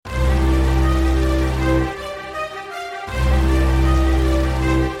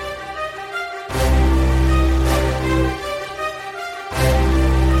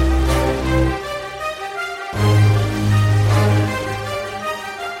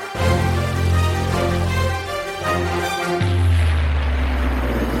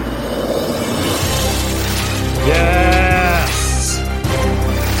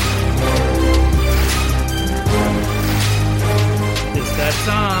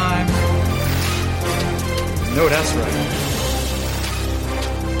time. No, that's right.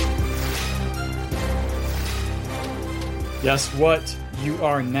 Guess what? You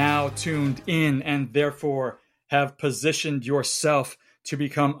are now tuned in and therefore have positioned yourself to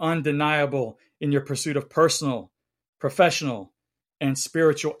become undeniable in your pursuit of personal, professional, and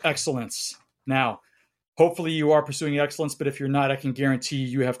spiritual excellence. Now, hopefully you are pursuing excellence, but if you're not, I can guarantee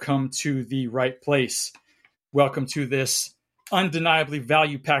you have come to the right place. Welcome to this undeniably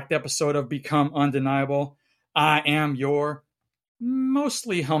value-packed episode of Become Undeniable. I am your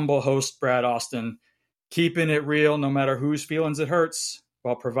mostly humble host, Brad Austin, keeping it real no matter whose feelings it hurts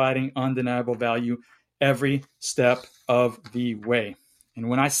while providing undeniable value every step of the way. And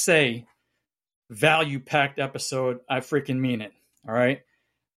when I say value-packed episode, I freaking mean it, all right?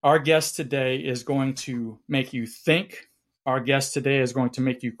 Our guest today is going to make you think. Our guest today is going to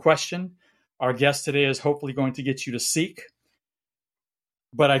make you question. Our guest today is hopefully going to get you to seek.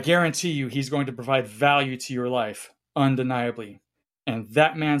 But I guarantee you he's going to provide value to your life, undeniably. And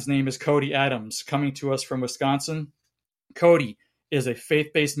that man's name is Cody Adams, coming to us from Wisconsin. Cody is a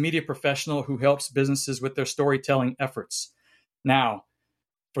faith-based media professional who helps businesses with their storytelling efforts. Now,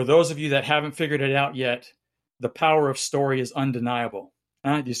 for those of you that haven't figured it out yet, the power of story is undeniable.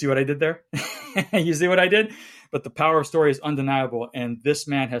 Do you see what I did there? You see what I did? But the power of story is undeniable. And this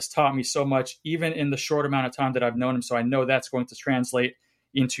man has taught me so much, even in the short amount of time that I've known him. So I know that's going to translate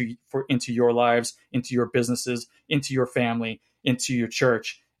into your lives, into your businesses, into your family, into your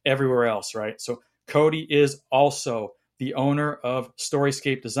church, everywhere else, right? So Cody is also the owner of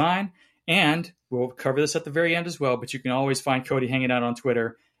Storyscape Design. And we'll cover this at the very end as well, but you can always find Cody hanging out on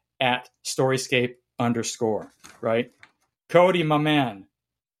Twitter at Storyscape_, right? Cody, my man,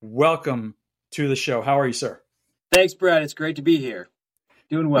 welcome to the show. How are you, sir? Thanks, Brad. It's great to be here.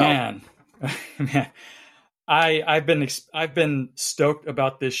 Doing well. Man, I've been stoked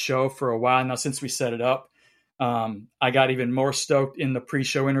about this show for a while now since we set it up. I got even more stoked in the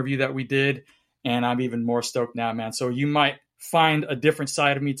pre-show interview that we did, and I'm even more stoked now, man. So you might find a different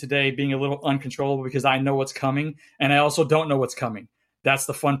side of me today, being a little uncontrollable because I know what's coming, and I also don't know what's coming. That's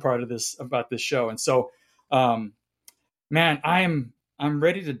the fun part of this about this show. And so, man, I'm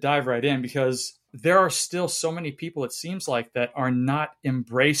ready to dive right in because there are still so many people, it seems like, that are not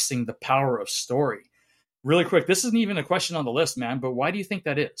embracing the power of story. Really quick, this isn't even a question on the list, man, but why do you think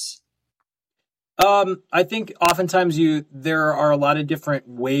that is? I think oftentimes there are a lot of different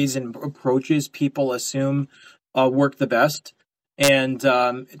ways and approaches people assume work the best. And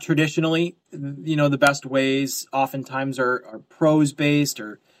traditionally, the best ways oftentimes are prose-based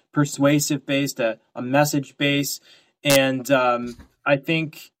or persuasive-based, a message-based. And I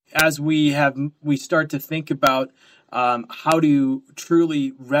think as we start to think about how do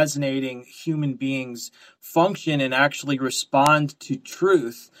truly resonating human beings function and actually respond to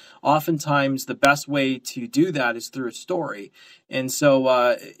truth, oftentimes the best way to do that is through a story. And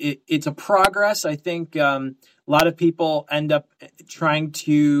so it's a progress. I think a lot of people end up trying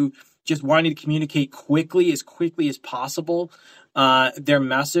to just wanting to communicate quickly as possible their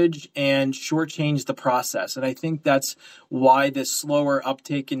message and shortchange the process. And I think that's why this slower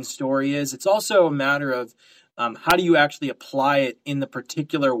uptake in story is. It's also a matter of how do you actually apply it in the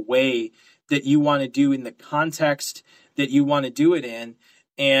particular way that you want to do in the context that you want to do it in.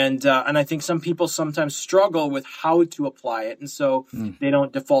 And I think some people sometimes struggle with how to apply it. And so they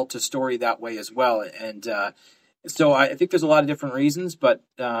don't default to story that way as well. And so I think there's a lot of different reasons, but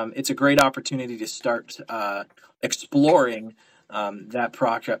it's a great opportunity to start exploring that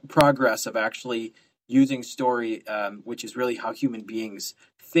progress of actually using story, which is really how human beings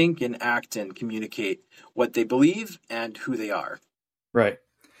think and act and communicate what they believe and who they are. Right.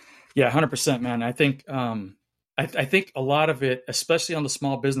 Yeah, 100%, man. I think I think a lot of it, especially on the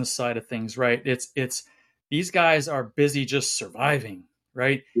small business side of things, right? It's these guys are busy just surviving,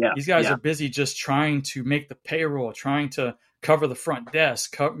 right? Yeah. These guys are busy just trying to make the payroll, trying to cover the front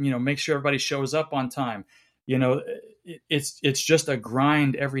desk, make sure everybody shows up on time. It's just a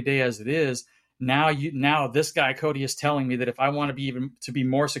grind every day as it is. Now this guy Cody is telling me that if I want to be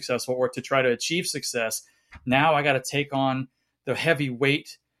more successful or to try to achieve success, now I got to take on the heavy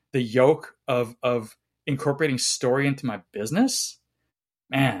weight, the yoke of incorporating story into my business,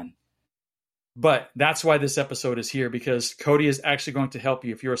 man. But that's why this episode is here, because Cody is actually going to help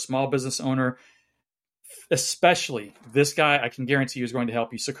you if you're a small business owner, especially this guy. I can guarantee you is going to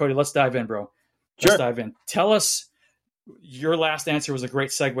help you. So Cody, let's dive in, bro. Let's dive in. Tell us, your last answer was a great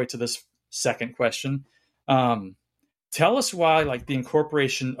segue to this second question. Tell us why the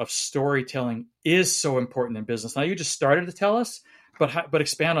incorporation of storytelling is so important in business. Now you just started to tell us, but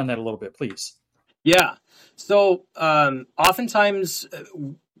expand on that a little bit, please. Yeah. So oftentimes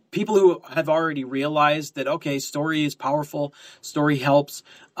people who have already realized that, okay, story is powerful, story helps.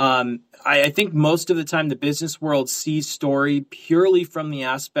 I think most of the time the business world sees story purely from the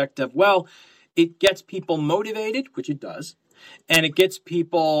aspect of, well, it gets people motivated, which it does, and it gets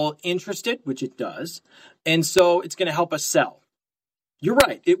people interested, which it does. And so it's going to help us sell. You're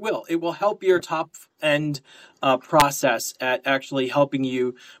right. It will. It will help your top end process at actually helping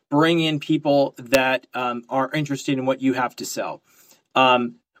you bring in people that are interested in what you have to sell.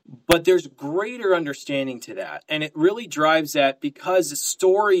 But there's greater understanding to that. And it really drives that because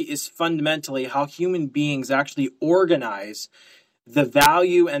story is fundamentally how human beings actually organize the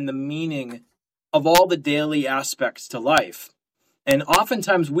value and the meaning of all the daily aspects to life. And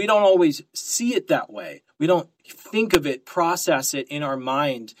oftentimes we don't always see it that way. We don't think of it, process it in our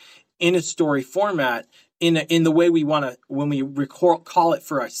mind in a story format in the way we want to when we call it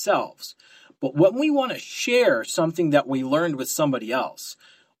for ourselves. But when we want to share something that we learned with somebody else,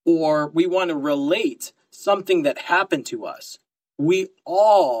 or we want to relate something that happened to us, we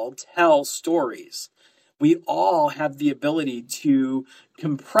all tell stories. We all have the ability to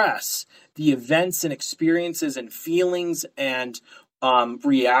compress the events and experiences and feelings and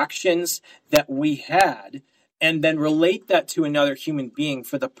reactions that we had, and then relate that to another human being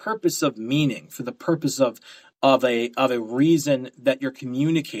for the purpose of meaning, for the purpose of a reason that you're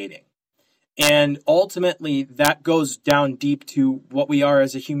communicating. And ultimately, that goes down deep to what we are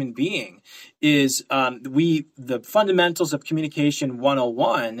as a human being. Is the fundamentals of communication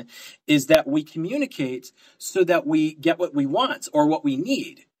 101 is that we communicate so that we get what we want or what we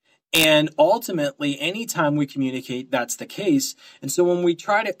need. And ultimately, anytime we communicate, that's the case. And so when we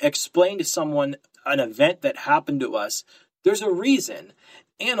try to explain to someone an event that happened to us, there's a reason.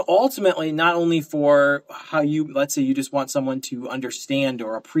 And ultimately, not only for how let's say you just want someone to understand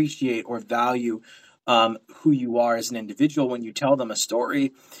or appreciate or value who you are as an individual when you tell them a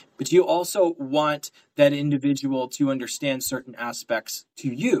story, but you also want that individual to understand certain aspects to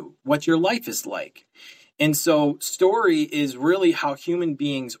you, what your life is like. And so story is really how human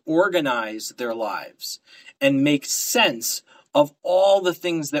beings organize their lives and make sense of all the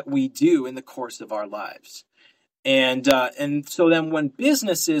things that we do in the course of our lives. And so then when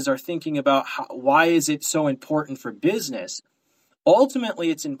businesses are thinking about why is it so important for business, ultimately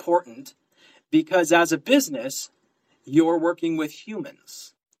it's important because as a business, you're working with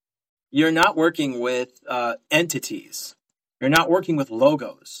humans. You're not working with entities. You're not working with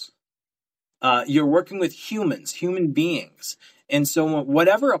logos. You're working with humans, human beings. And so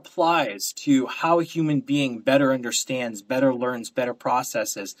whatever applies to how a human being better understands, better learns, better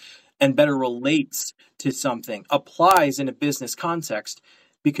processes, and better relates to something applies in a business context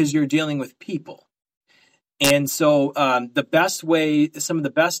because you're dealing with people. And so some of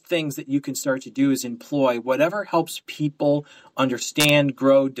the best things that you can start to do is employ whatever helps people understand,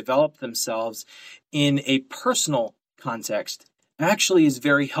 grow, develop themselves in a personal context actually is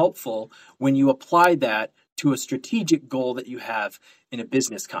very helpful when you apply that to a strategic goal that you have in a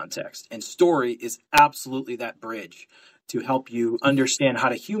business context. And story is absolutely that bridge to help you understand how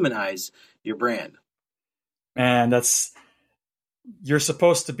to humanize your brand. Man, you're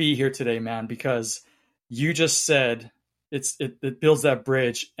supposed to be here today, man, because you just said it builds that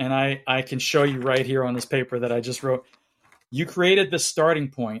bridge. And I can show you right here on this paper that I just wrote. You created this starting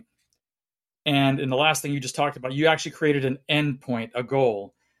point. And in the last thing you just talked about, you actually created an end point, a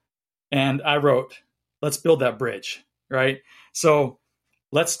goal. And I wrote, let's build that bridge, right? So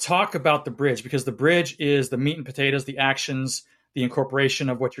let's talk about the bridge, because the bridge is the meat and potatoes, the actions, the incorporation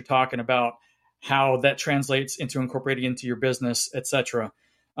of what you're talking about, how that translates into incorporating into your business, etc.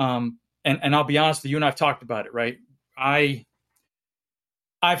 And I'll be honest with you, and I've talked about it, right? I've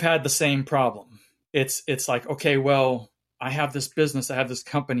had the same problem. It's like, okay, well, I have this business, I have this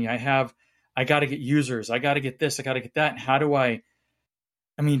company, I got to get users, I got to get this, I got to get that. And how do I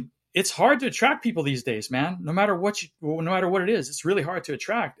mean, it's hard to attract people these days, man. No matter what it is, it's really hard to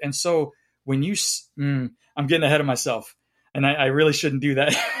attract. And so when I'm getting ahead of myself, and I really shouldn't do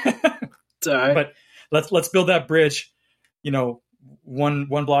that. It's all right. But let's build that bridge, one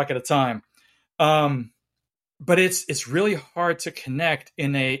block at a time. But it's really hard to connect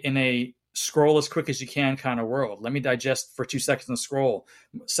in a scroll as quick as you can kind of world. Let me digest for 2 seconds and scroll,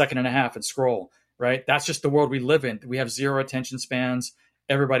 second and a half and scroll, right? That's just the world we live in. We have zero attention spans.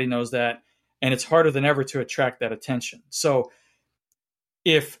 Everybody knows that. And it's harder than ever to attract that attention. So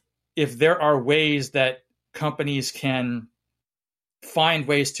if there are ways that companies can find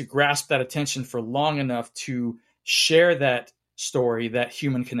ways to grasp that attention for long enough to share that story, that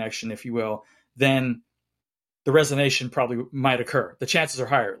human connection, if you will, then the resonation probably might occur. The chances are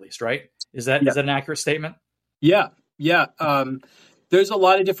higher, at least, right? Is that an accurate statement? Yeah. there's a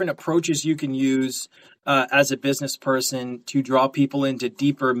lot of different approaches you can use as a business person to draw people into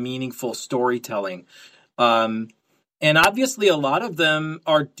deeper, meaningful storytelling. And obviously, a lot of them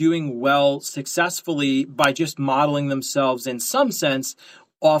are doing well successfully by just modeling themselves in some sense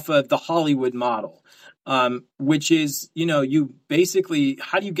off of the Hollywood model, which is, you basically,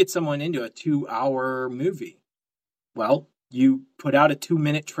 how do you get someone into a 2-hour movie? Well, you put out a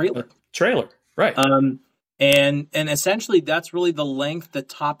 2-minute trailer. Right. And essentially, that's really the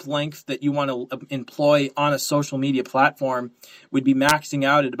top length that you want to employ on a social media platform would be maxing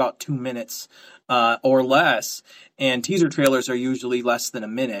out at about 2 minutes or less. And teaser trailers are usually less than a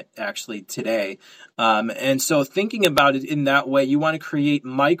minute, actually, today. And so thinking about it in that way, you want to create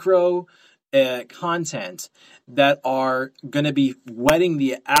micro content that are going to be whetting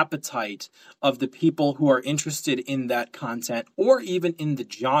the appetite of the people who are interested in that content, or even in the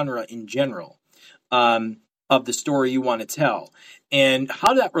genre in general. Of the story you want to tell. And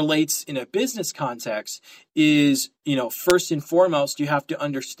how that relates in a business context is, first and foremost, you have to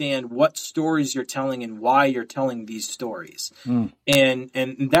understand what stories you're telling and why you're telling these stories. And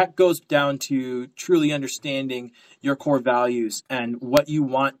that goes down to truly understanding your core values and what you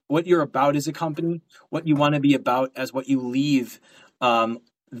want, what you're about as a company, what you want to be about as what you leave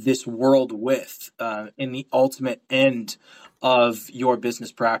this world with in the ultimate end of your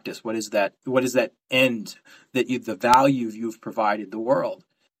business practice. What is that end that the value you've provided the world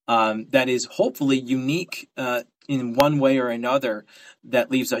that is hopefully unique in one way or another,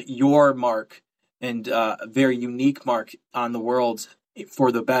 that leaves your mark and a very unique mark on the world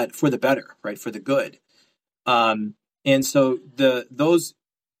for the better, right? For the good. And so those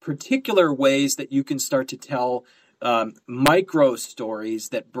particular ways that you can start to tell micro stories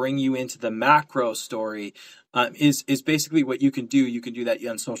that bring you into the macro story is basically what you can do. You can do that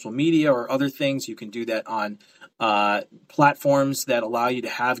on social media or other things. You can do that on platforms that allow you to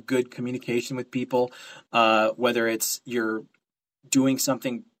have good communication with people, whether it's you're doing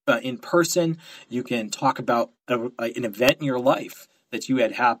something in person. You can talk about an event in your life that you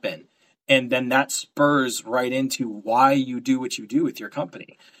had happen, and then that spurs right into why you do what you do with your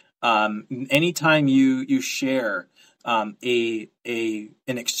company. Anytime you share an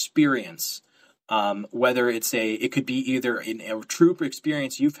experience, whether it could be either a true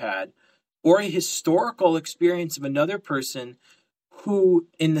experience you've had or a historical experience of another person who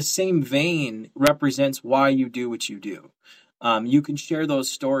in the same vein represents why you do what you do. You can share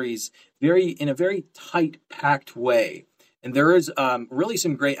those stories in a very tight, packed way. And there is really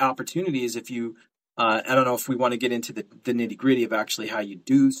some great opportunities if you, I don't know if we want to get into the nitty gritty of actually how you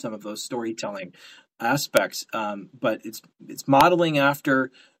do some of those storytelling aspects, but it's modeling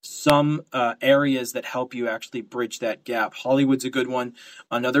after some areas that help you actually bridge that gap. Hollywood's a good one.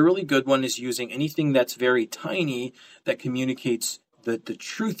 Another really good one is using anything that's very tiny that communicates the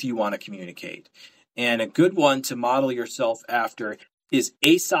truth you want to communicate. And a good one to model yourself after is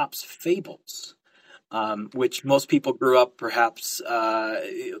Aesop's Fables, which most people grew up perhaps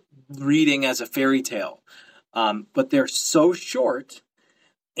reading as a fairy tale. But they're so short,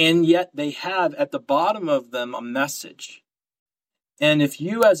 and yet they have at the bottom of them a message. And if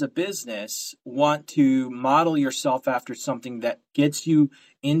you as a business want to model yourself after something that gets you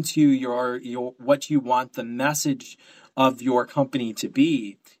into your what you want the message of your company to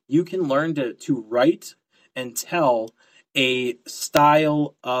be, you can learn to write and tell a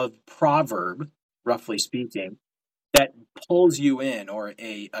style of proverb, roughly speaking, that pulls you in, or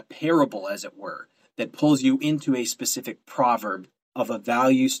a parable, as it were, that pulls you into a specific proverb of a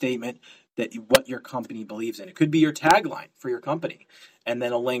value statement that what your company believes in. It could be your tagline for your company, and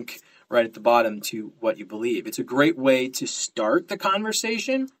then a link right at the bottom to what you believe. It's a great way to start the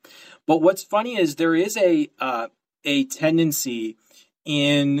conversation. But what's funny is there is a tendency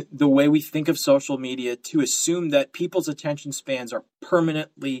in the way we think of social media to assume that people's attention spans are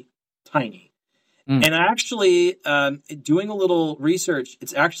permanently tiny. And actually, doing a little research,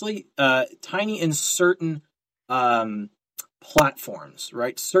 it's actually tiny in certain platforms,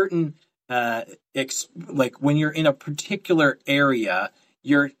 right? Certain, like when you're in a particular area,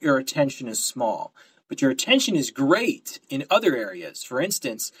 your attention is small, but your attention is great in other areas. For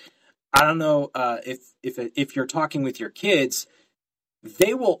instance, I don't know if you're talking with your kids,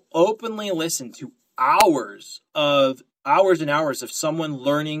 they will openly listen to hours and hours of someone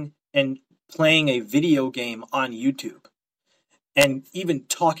learning and playing a video game on YouTube, and even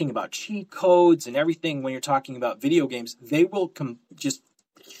talking about cheat codes and everything. When you're talking about video games, they will just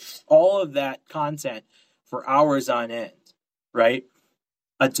all of that content for hours on end, right?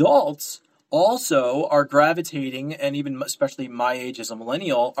 Adults also are gravitating, and even especially my age as a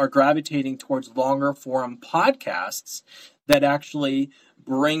millennial, are gravitating towards longer form podcasts that actually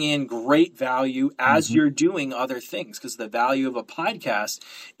bring in great value as you're doing other things. Because the value of a podcast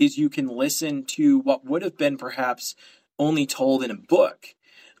is you can listen to what would have been perhaps only told in a book.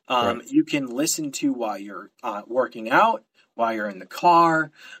 Right. You can listen to while you're working out, while you're in the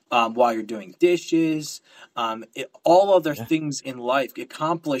car, while you're doing dishes, all other things in life,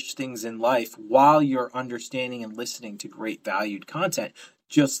 accomplish things in life while you're understanding and listening to great valued content,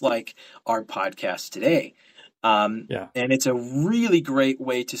 just like our podcast today. And it's a really great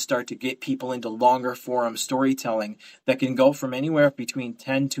way to start to get people into longer form storytelling that can go from anywhere between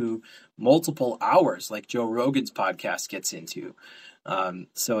 10 to multiple hours, like Joe Rogan's podcast gets into.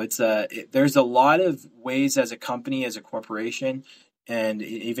 So there's a lot of ways as a company, as a corporation, and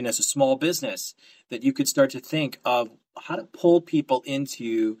even as a small business that you could start to think of how to pull people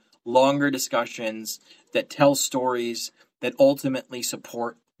into longer discussions that tell stories that ultimately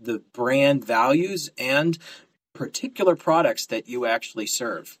support the brand values and particular products that you actually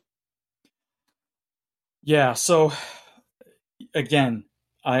serve. Yeah. So again,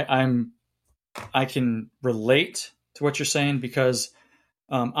 I can relate to what you're saying because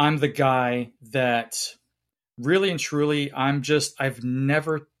I'm the guy that really and truly I've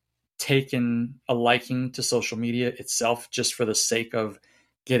never taken a liking to social media itself just for the sake of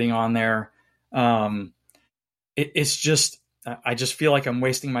getting on there. It's just I just feel like I'm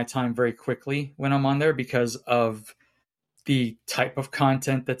wasting my time very quickly when I'm on there because of the type of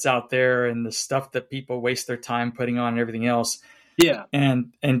content that's out there and the stuff that people waste their time putting on and everything else. Yeah.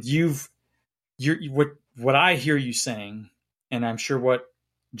 And what I hear you saying, and I'm sure what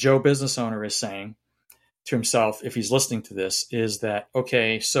Joe business owner is saying to himself if he's listening to this, is that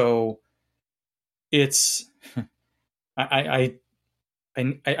okay, so it's I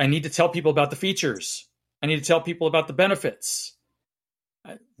need to tell people about the features. I need to tell people about the benefits.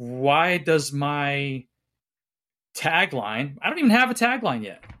 Why does my tagline? I don't even have a tagline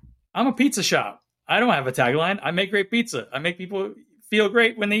yet. I'm a pizza shop. I don't have a tagline. I make great pizza. I make people feel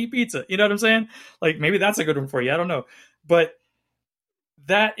great when they eat pizza. You know what I'm saying? Like maybe that's a good one for you. I don't know. But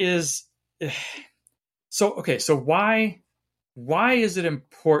that is so okay. So why is it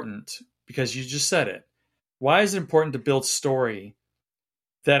important? Because you just said it. Why is it important to build story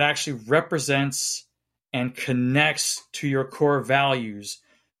that actually represents and connects to your core values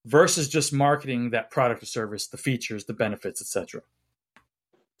versus just marketing that product or service, the features, the benefits, etc.?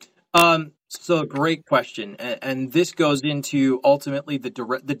 So great question, and this goes into ultimately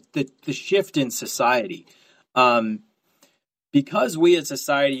the shift in society, because we as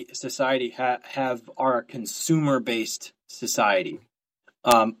society have our consumer based society.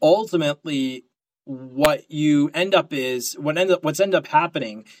 Ultimately, what's end up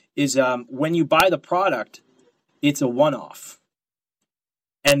happening is when you buy the product, it's a one off.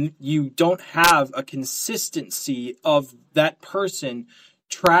 And you don't have a consistency of that person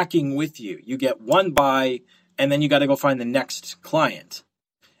tracking with you. You get one buy, and then you got to go find the next client.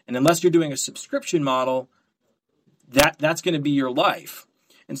 And unless you're doing a subscription model, that's going to be your life.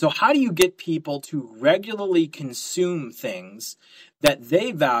 And so how do you get people to regularly consume things that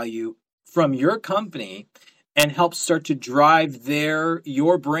they value from your company and help start to drive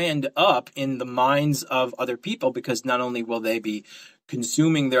your brand up in the minds of other people? Because not only will they be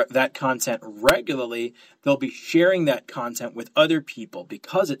consuming that content regularly, they'll be sharing that content with other people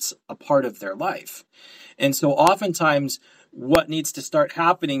because it's a part of their life. And so oftentimes what needs to start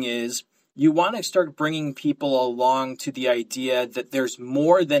happening is you want to start bringing people along to the idea that there's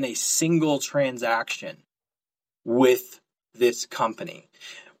more than a single transaction with this company.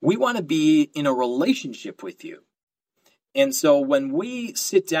 We want to be in a relationship with you. And so when we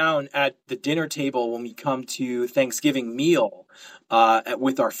sit down at the dinner table, when we come to Thanksgiving meal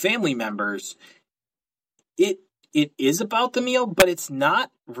with our family members, it is about the meal, but it's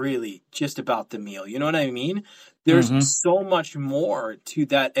not really just about the meal. You know what I mean? There's so much more to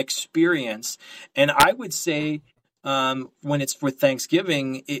that experience. And I would say when it's for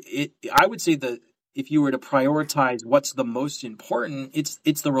Thanksgiving, I would say that if you were to prioritize what's the most important,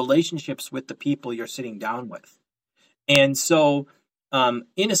 it's the relationships with the people you're sitting down with. And so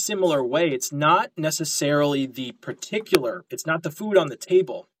in a similar way, it's not necessarily it's not the food on the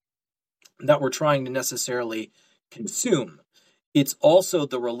table that we're trying to necessarily consume. It's also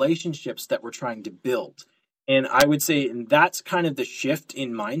the relationships that we're trying to build. And I would say, and that's kind of the shift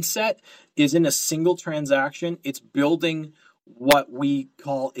in mindset, is in a single transaction, it's building what we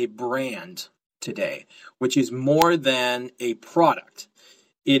call a brand today, which is more than a product.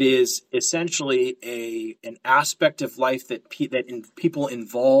 It is essentially an aspect of life that people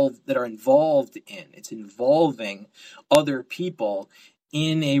that are involved in. It's involving other people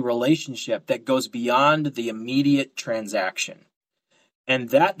in a relationship that goes beyond the immediate transaction. And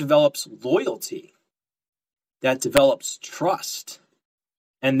that develops loyalty, that develops trust,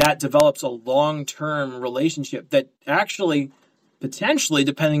 and that develops a long-term relationship that actually, potentially,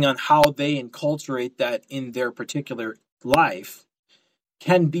 depending on how they enculturate that in their particular life,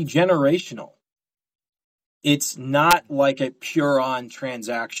 can be generational. It's not like a pure-on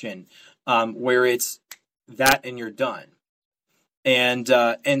transaction where it's that and you're done. And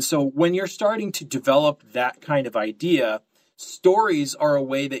so when you're starting to develop that kind of idea, stories are a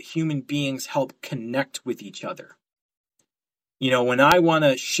way that human beings help connect with each other. When I want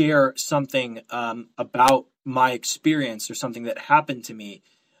to share something about my experience or something that happened to me,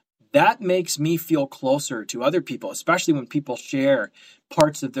 that makes me feel closer to other people, especially when people share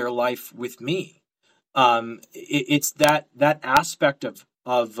parts of their life with me. It's that aspect of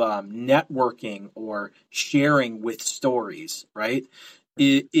networking or sharing with stories, right?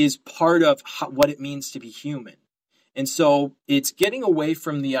 It is part of what it means to be human. And so it's getting away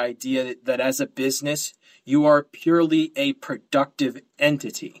from the idea that as a business, you are purely a productive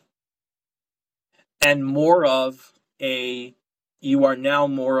entity and you are now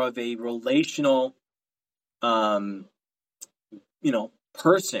more of a relational,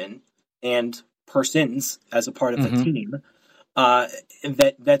 person and persons as a part of a team,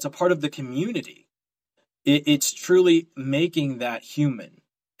 that's a part of the community. It's truly making that human.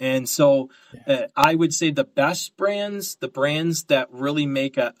 And so I would say the best brands, the brands that really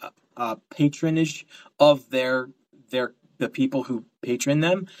make a patronage of the people who patron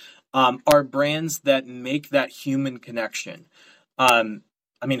them, are brands that make that human connection.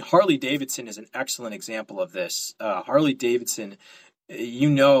 Harley Davidson is an excellent example of this. Harley Davidson,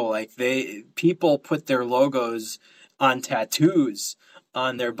 people put their logos on tattoos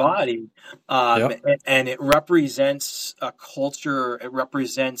on their body, and it represents a culture. It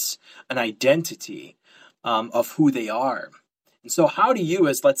represents an identity of who they are. And so how do you,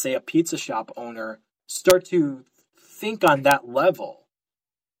 as let's say a pizza shop owner, start to think on that level?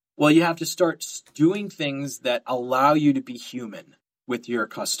 Well, you have to start doing things that allow you to be human with your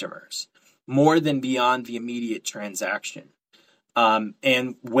customers, more than beyond the immediate transaction.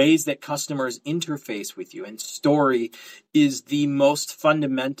 And ways that customers interface with you. And story is the most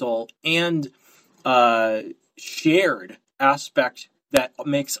fundamental and shared aspect that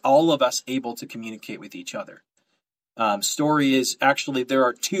makes all of us able to communicate with each other. Story is actually, there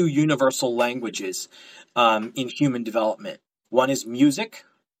are two universal languages in human development. One is music,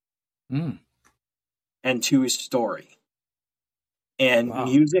 and two is story. And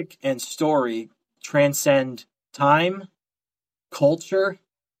music and story transcend time, culture,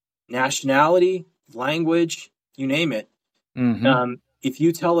 nationality, language, you name it. If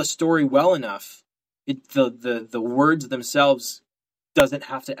you tell a story well enough, the words themselves doesn't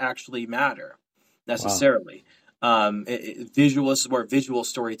have to actually matter necessarily. Visual is where visual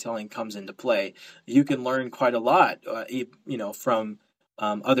storytelling comes into play. You can learn quite a lot, from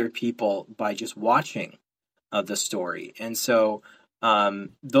other people by just watching the story. And so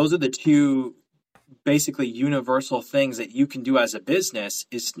those are the two basically universal things that you can do as a business.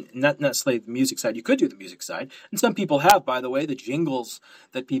 Is not necessarily the music side. You could do the music side. And some people have, by the way, the jingles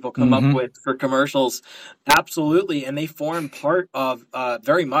that people come up with for commercials. Absolutely. And they form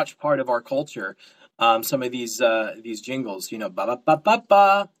very much part of our culture. Some of these jingles, ba ba ba ba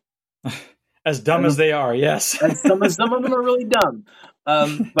ba. As dumb as they are, yes. And some of them are really dumb.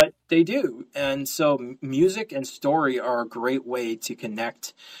 But they do. And so music and story are a great way to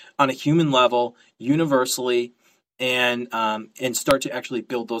connect on a human level, universally, and start to actually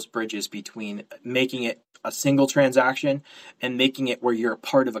build those bridges between making it a single transaction and making it where you're a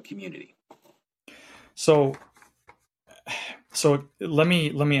part of a community. So let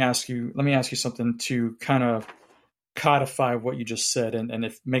me ask you something to kind of codify what you just said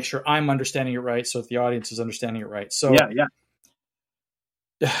and make sure I'm understanding it right. So if the audience is understanding it right. So yeah.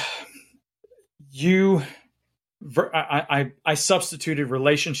 I substituted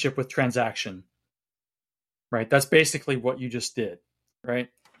relationship with transaction, right? That's basically what you just did, right?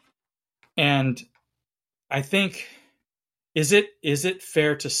 And I think, is it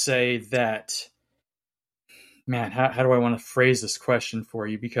fair to say that, man, how do I want to phrase this question for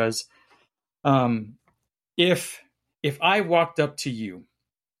you? Because if I walked up to you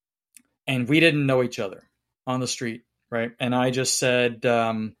and we didn't know each other on the street, right? And I just said,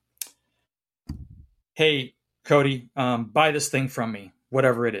 hey, Cody, buy this thing from me,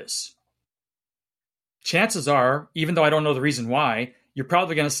 whatever it is. Chances are, even though I don't know the reason why, you're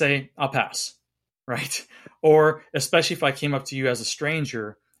probably going to say, I'll pass, right? Or especially if I came up to you as a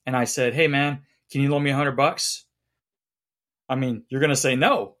stranger and I said, hey, man, can you loan me $100? I mean, you're going to say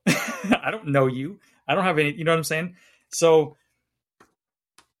no. I don't know you. I don't have any, you know what I'm saying? So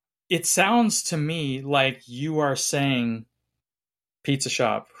it sounds to me like you are saying, pizza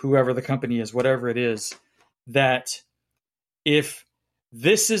shop, whoever the company is, whatever it is, that if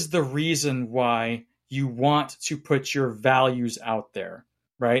this is the reason why you want to put your values out there,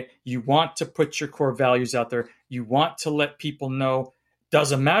 right? You want to put your core values out there. You want to let people know,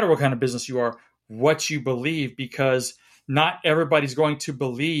 doesn't matter what kind of business you are, what you believe, because not everybody's going to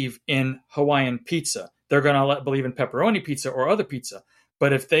believe in Hawaiian pizza. They're going to believe in pepperoni pizza or other pizza.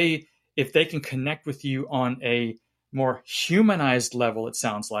 But if they can connect with you on a more humanized level, it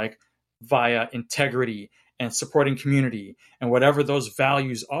sounds like, via integrity and supporting community and whatever those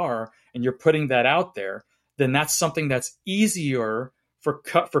values are, and you're putting that out there, then that's something that's easier for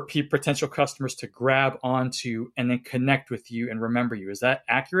potential customers to grab onto and then connect with you and remember you. Is that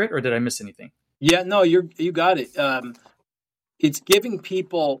accurate, or did I miss anything? Yeah, no, you got it. It's giving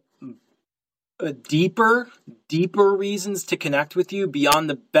people deeper reasons to connect with you beyond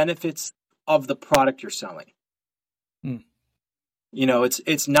the benefits of the product you're selling. Hmm. You know,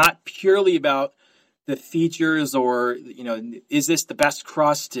 it's not purely about the features or, you know, is this the best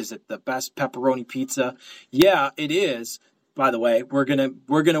crust? Is it the best pepperoni pizza? Yeah, it is. By the way, we're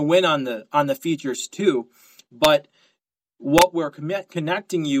gonna win on the features too. But what we're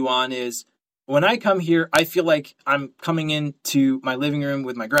connecting you on is, when I come here, I feel like I'm coming into my living room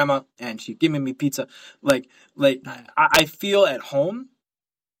with my grandma and she's giving me pizza. Like I feel at home.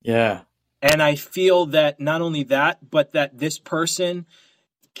 Yeah. And I feel that not only that, but that this person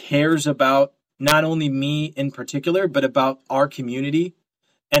cares about not only me in particular, but about our community,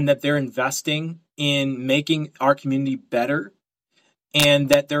 and that they're investing in making our community better, and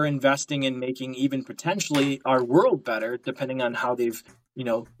that they're investing in making even potentially our world better, depending on how they've, you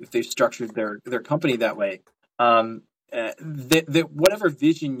know, if they've structured their company that way. Whatever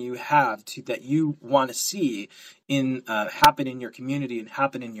vision you have that you want to see in happen in your community and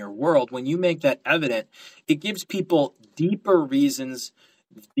happen in your world, when you make that evident, it gives people deeper reasons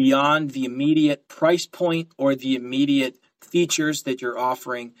beyond the immediate price point or the immediate features that you're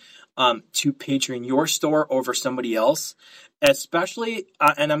offering, to patron your store over somebody else, especially,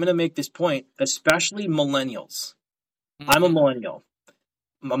 and I'm going to make this point, especially millennials. Mm-hmm. I'm a millennial.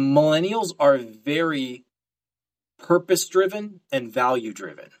 Millennials are very purpose-driven and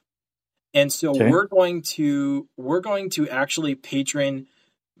value-driven. And so we're going to actually patron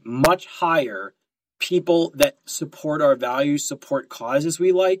much higher people that support our values, support causes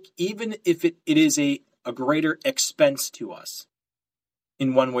we like, even if it is a greater expense to us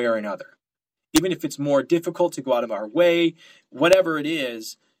in one way or another. Even if it's more difficult to go out of our way, whatever it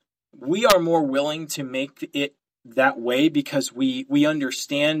is, we are more willing to make it that way because we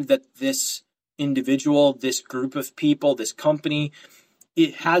understand that this individual, this group of people, this company,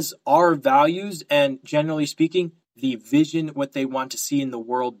 it has our values and, generally speaking, the vision, what they want to see in the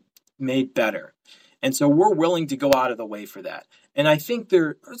world made better. And so we're willing to go out of the way for that. And I think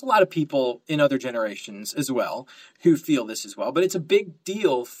there's a lot of people in other generations as well who feel this as well. But it's a big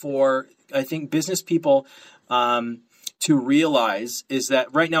deal for, I think, business people to realize is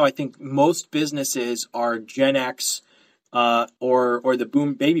that right now I think most businesses are Gen X or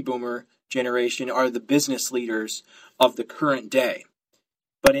the baby boomer generation are the business leaders of the current day.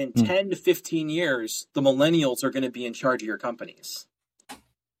 But in 10 to 15 years, the millennials are going to be in charge of your companies.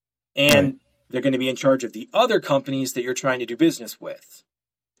 And they're going to be in charge of the other companies that you're trying to do business with.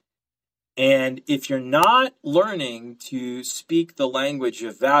 And if you're not learning to speak the language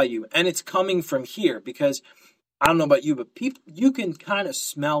of value, and it's coming from here, because I don't know about you, but you can kind of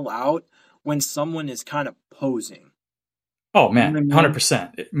smell out when someone is kind of posing. Oh man,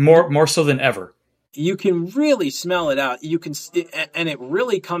 100%. More so than ever. You can really smell it out. And it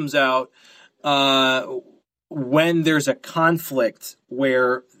really comes out when there's a conflict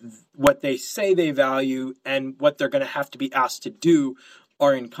where what they say they value and what they're going to have to be asked to do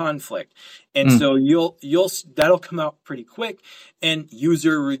are in conflict. And so that'll come out pretty quick. And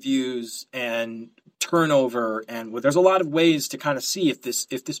user reviews and turnover, and there's a lot of ways to kind of see if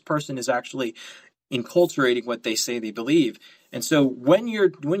this person is actually enculturating what they say they believe. And so when you're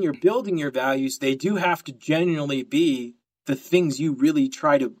building your values, they do have to genuinely be the things you really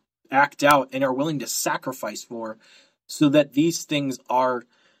try to act out and are willing to sacrifice for, so that these things are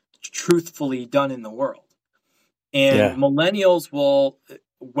truthfully done in the world. And millennials will,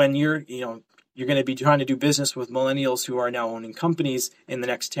 when you're going to be trying to do business with millennials who are now owning companies in the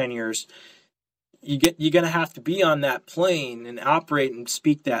next 10 years, you're going to have to be on that plane and operate and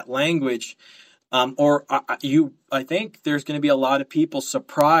speak that language. I think there's going to be a lot of people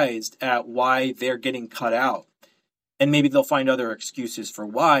surprised at why they're getting cut out. and maybe they'll find other excuses for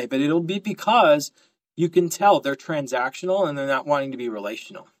why, but it'll be because you can tell they're transactional and they're not wanting to be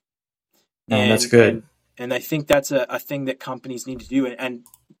relational. Man, that's good. And I think that's a thing that companies need to do. And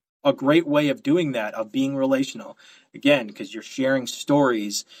a great way of doing that, of being relational, again, because you're sharing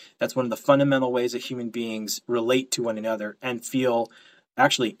stories. That's one of the fundamental ways that human beings relate to one another and feel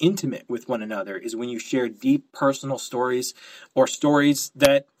actually intimate with one another, is when you share deep personal stories, or stories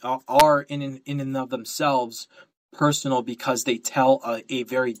that are in and of themselves personal because they tell a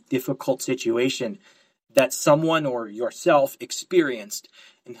very difficult situation that someone or yourself experienced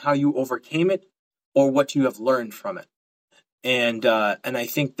and how you overcame it or what you have learned from it. And I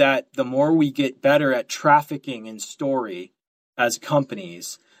think that the more we get better at trafficking in story as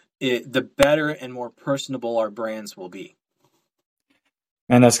companies, the better and more personable our brands will be.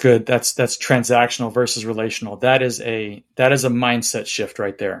 And that's good. That's transactional versus relational. That is a mindset shift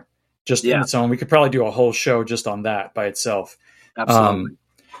right there. Just in its own. We could probably do a whole show just on that by itself. Absolutely.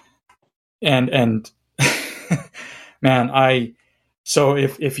 And man, so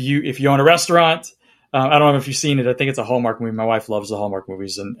if you own a restaurant, I don't know if you've seen it. I think it's a Hallmark movie. My wife loves the Hallmark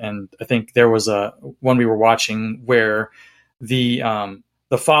movies, and I think there was one we were watching where the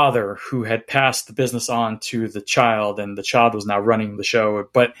father who had passed the business on to the child, and the child was now running the show,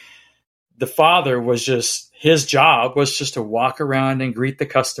 but the father was his job was just to walk around and greet the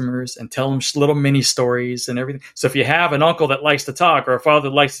customers and tell them little mini stories and everything. So if you have an uncle that likes to talk or a father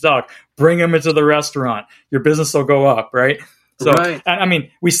that likes to talk, bring him into the restaurant. Your business will go up, right? So, right. I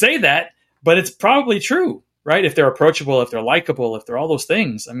mean, we say that, but it's probably true, right? If they're approachable, if they're likable, if they're all those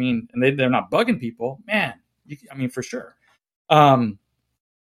things, I mean, and they're not bugging people, man, for sure.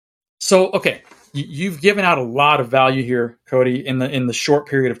 So, okay. You've given out a lot of value here, Cody, in the short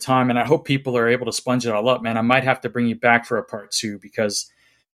period of time, and I hope people are able to sponge it all up, man. I might have to bring you back for a part 2, because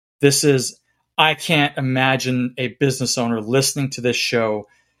I can't imagine a business owner listening to this show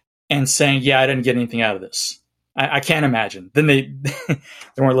and saying, yeah, I didn't get anything out of this. I can't imagine. Then they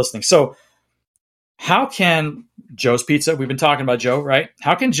weren't listening. So how can Joe's Pizza, we've been talking about Joe, right?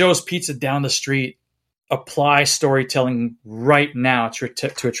 How can Joe's Pizza down the street apply storytelling right now to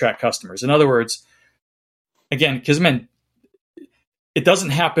attract customers? In other words, again, because it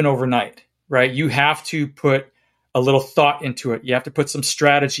doesn't happen overnight, right? You have to put a little thought into it. You have to put some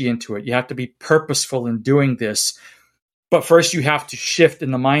strategy into it. You have to be purposeful in doing this. But first, you have to shift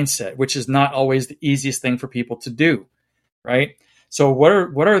in the mindset, which is not always the easiest thing for people to do, right? So what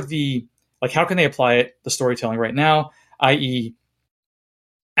are the, like, how can they apply it, the storytelling right now, i.e.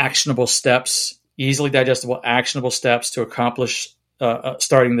 actionable steps, easily digestible, actionable steps to accomplish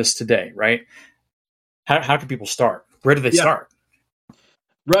starting this today, right? How can people start? Where do they start?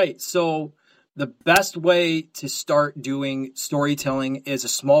 Right. So the best way to start doing storytelling is a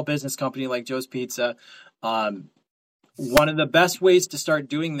small business company like Joe's Pizza. One of the best ways to start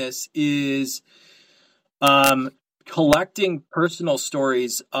doing this is collecting personal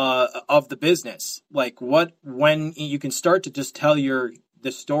stories of the business. Like when you can start to just tell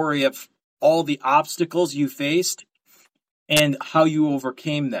the story of all the obstacles you faced and how you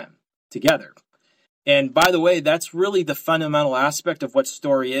overcame them together. And by the way, that's really the fundamental aspect of what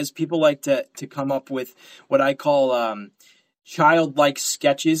story is. People like to come up with what I call childlike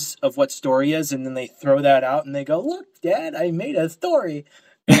sketches of what story is, and then they throw that out and they go, "Look, Dad, I made a story."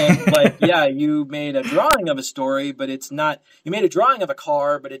 And like, yeah, you made a drawing of a story, but it's not. You made a drawing of a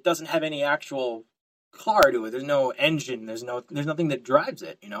car, but it doesn't have any actual car to it. There's no engine. There's nothing that drives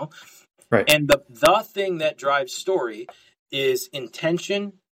it. Right. And the thing that drives story is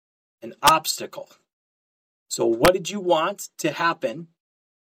intention and obstacle. So what did you want to happen,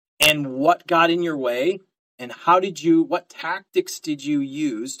 and what got in your way, and what tactics did you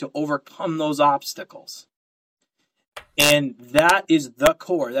use to overcome those obstacles? And that is the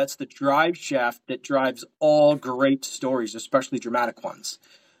core. That's the drive shaft that drives all great stories, especially dramatic ones.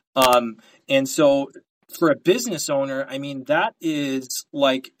 And so for a business owner, I mean, that is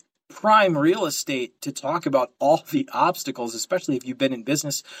like prime real estate to talk about all the obstacles, especially if you've been in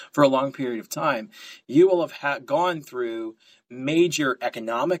business for a long period of time. You will have gone through major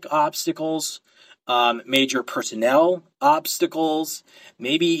economic obstacles, major personnel obstacles,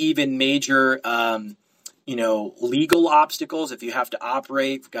 maybe even major, legal obstacles. If you have to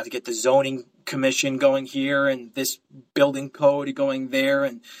operate, you've got to get the zoning commission going here and this building code going there.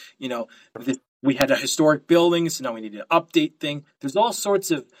 And, we had a historic building, so now we need to update things. There's all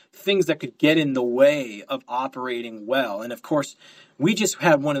sorts of things that could get in the way of operating well. And of course, we just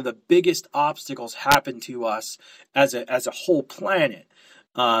had one of the biggest obstacles happen to us as a whole planet.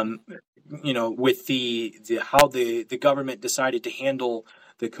 With how the government decided to handle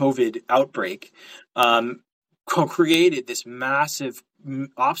the COVID outbreak. created this massive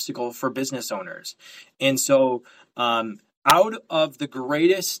obstacle for business owners. And so out of the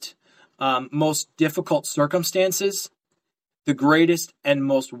greatest, most difficult circumstances, the greatest and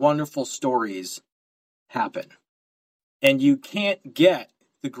most wonderful stories happen. And you can't get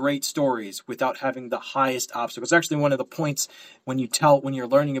the great stories without having the highest obstacles. Actually, one of the points when you're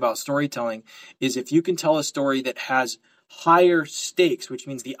learning about storytelling is if you can tell a story that has higher stakes, which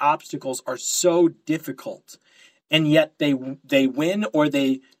means the obstacles are so difficult, and yet they win or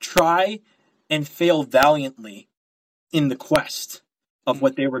they try and fail valiantly in the quest of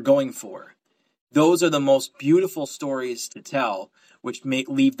what they were going for. Those are the most beautiful stories to tell, which may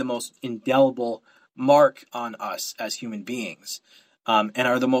leave the most indelible mark on us as human beings, and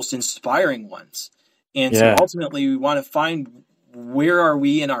are the most inspiring ones. And so ultimately we want to find, where are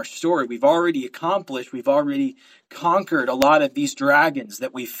we in our story? We've already conquered a lot of these dragons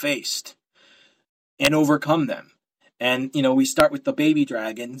that we faced and overcome them. And, we start with the baby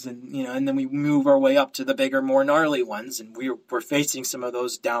dragons and then we move our way up to the bigger, more gnarly ones. And we're facing some of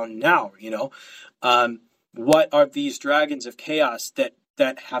those down now, what are these dragons of chaos that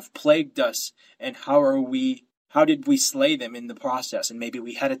have plagued us, and how did we slay them in the process? And maybe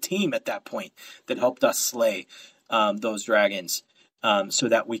we had a team at that point that helped us slay those dragons so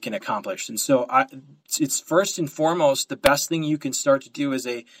that we can accomplish. And so it's first and foremost, the best thing you can start to do as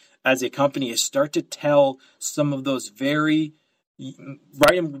a company is start to tell some of those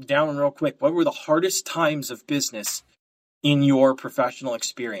write them down real quick. What were the hardest times of business in your professional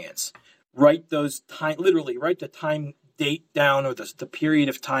experience? Write the time date down, or the period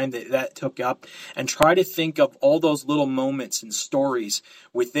of time that took up, and try to think of all those little moments and stories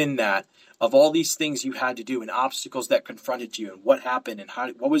within that, of all these things you had to do and obstacles that confronted you, and what happened, and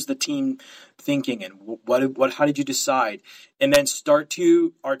what was the team thinking, and how did you decide? And then start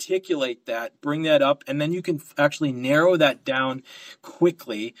to articulate that, bring that up, and then you can actually narrow that down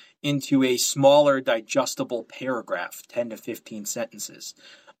quickly into a smaller, digestible paragraph, 10 to 15 sentences.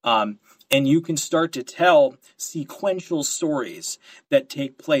 And you can start to tell sequential stories that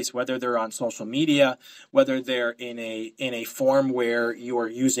take place, whether they're on social media, whether they're in a form where you are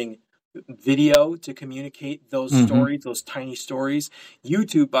using video to communicate those stories, those tiny stories.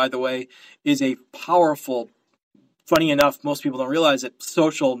 YouTube, by the way, is a powerful, funny enough, most people don't realize it,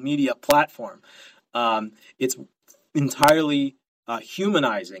 social media platform. It's entirely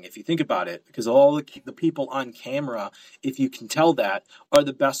humanizing, if you think about it, because all the people on camera, if you can tell that, are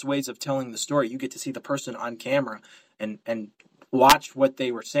the best ways of telling the story. You get to see the person on camera and watch what they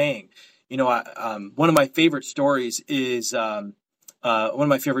were saying. One of my favorite stories is one of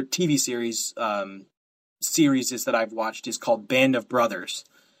my favorite TV series that I've watched is called Band of Brothers,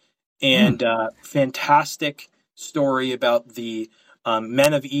 and fantastic story about the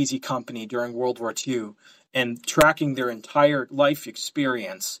men of Easy Company during World War II, and tracking their entire life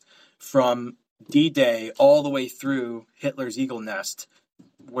experience from D-Day all the way through Hitler's Eagle Nest,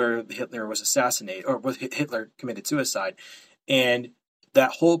 where Hitler was assassinated, or Hitler committed suicide, and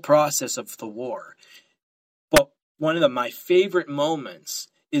that whole process of the war. But one of my favorite moments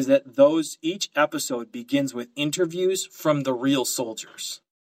is that each episode begins with interviews from the real soldiers.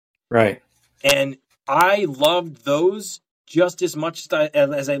 Right. And I loved those just as much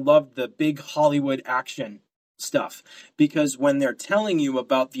as I loved the big Hollywood action stuff, because when they're telling you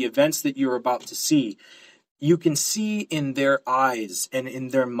about the events that you're about to see, you can see in their eyes and in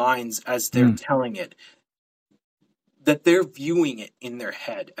their minds as they're telling it, that they're viewing it in their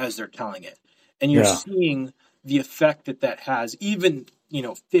head as they're telling it. And you're seeing the effect that has, even,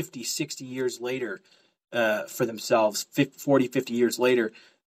 50, 60 years later, for themselves, 40, 50 years later,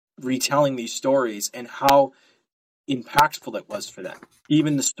 retelling these stories, and how impactful it was for them.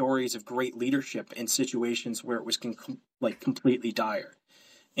 Even the stories of great leadership in situations where it was completely dire.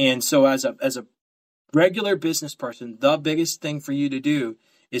 And so as a regular business person, the biggest thing for you to do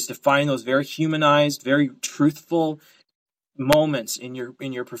is to find those very humanized, very truthful moments in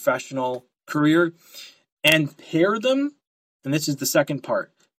your professional career, and pair them, and this is the second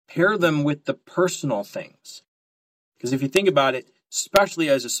part, pair them with the personal things. Because if you think about it, especially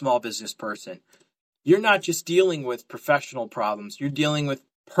as a small business person, you're not just dealing with professional problems, you're dealing with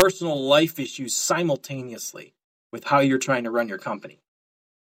personal life issues simultaneously with how you're trying to run your company.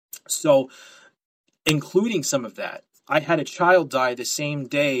 So, including some of that, I had a child die the same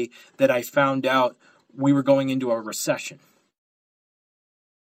day that I found out we were going into a recession.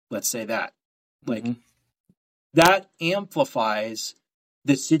 Let's say that. That amplifies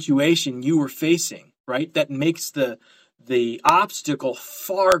the situation you were facing, right? That makes the obstacle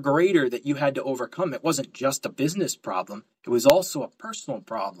far greater that you had to overcome. It wasn't just a business problem. It was also a personal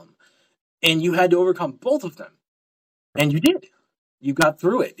problem. And you had to overcome both of them. And you did. You got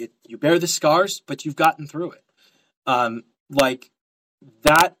through it. You bear the scars, but you've gotten through it. Like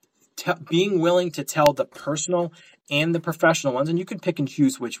that, being willing to tell the personal and the professional ones, and you can pick and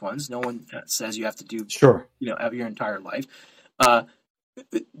choose which ones. No one says you have to do, Sure. Your entire life,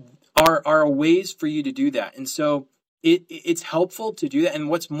 are ways for you to do that. And so it's helpful to do that. And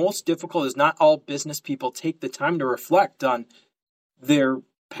what's most difficult is not all business people take the time to reflect on their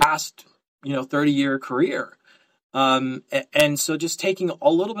past, 30-year career. And so just taking a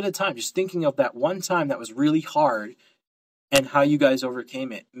little bit of time, just thinking of that one time that was really hard and how you guys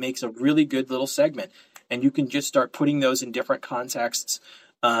overcame it makes a really good little segment. And you can just start putting those in different contexts,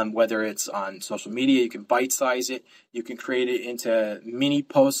 whether it's on social media. You can bite size it. You can create it into mini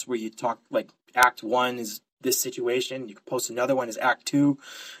posts where you talk, like act 1 is this situation. You can post another one as act 2.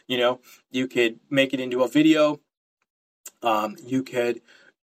 You could make it into a video. You could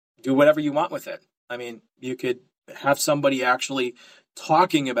do whatever you want with it. I mean, you could have somebody actually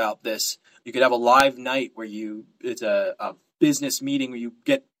talking about this. You could have a live night where it's a business meeting where you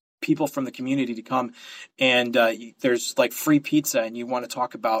get people from the community to come, and there's like free pizza, and you want to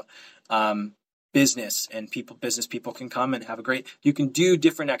talk about business, and business people can come and have you can do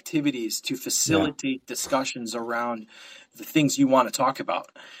different activities to facilitate discussions around the things you want to talk about.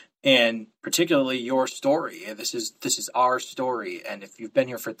 And particularly your story. This is our story. And if you've been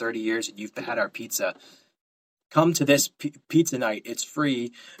here for 30 years and you've had our pizza, come to this pizza night. It's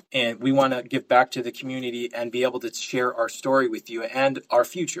free. And we want to give back to the community and be able to share our story with you and our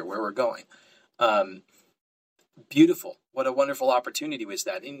future, where we're going. Beautiful. What a wonderful opportunity was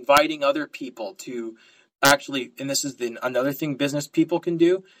that. Inviting other people to actually, and this is another thing business people can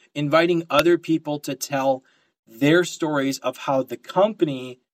do, inviting other people to tell their stories of how the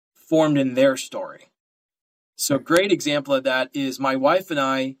company formed in their story. So great example of that is my wife and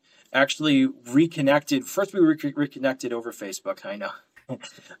I actually reconnected. First, we reconnected over Facebook. I know,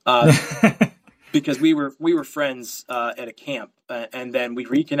 because we were friends at a camp, and then we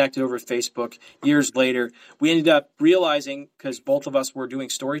reconnected over Facebook years later. We ended up realizing, because both of us were doing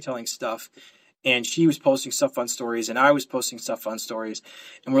storytelling stuff, and she was posting stuff on stories, and I was posting stuff on stories,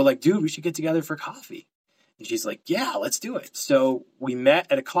 and we're like, dude, we should get together for coffee. And she's like, yeah, let's do it. So we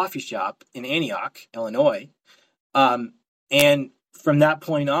met at a coffee shop in Antioch, Illinois. And from that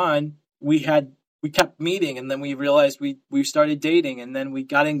point on, we kept meeting, and then we realized we started dating, and then we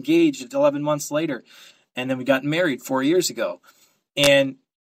got engaged 11 months later, and then we got married 4 years ago. And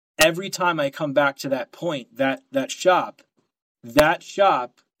every time I come back to that point, that shop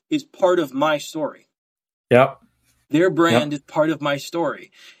is part of my story. Yep. Their brand is part of my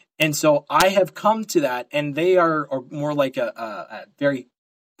story. And so I have come to that, and they are more like a very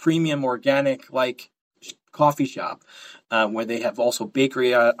premium organic like coffee shop, where they have also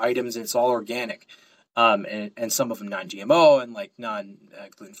bakery items, and it's all organic, and some of them non-GMO and like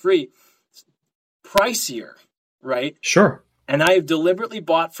non-gluten free. Pricier, right? Sure. And I have deliberately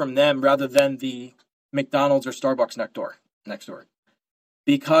bought from them rather than the McDonald's or Starbucks next door,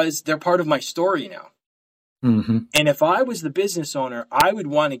 because they're part of my story now. Mm-hmm. And if I was the business owner, I would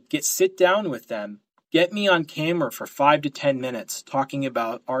want to sit down with them, get me on camera for 5 to 10 minutes talking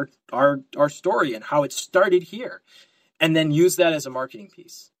about our story and how it started here, and then use that as a marketing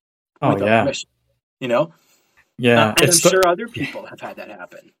piece. Oh, yeah. Mission, Yeah. And I'm sure other people have had that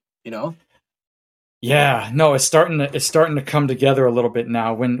happen, Yeah, no, it's starting to come together a little bit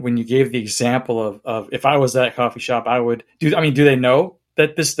now. When you gave the example of if I was at a coffee shop, I would do. I mean, do they know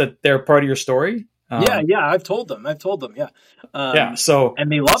that they're part of your story? Yeah, I've told them. Yeah. So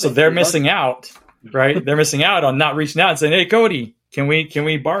and they love it. So they're missing out, right? They're missing out on not reaching out and saying, "Hey, Cody, can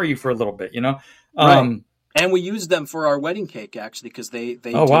we borrow you for a little bit?" Right. And we used them for our wedding cake, actually, because they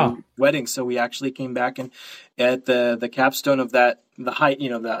do weddings. So we actually came back, and at the capstone of that, the height,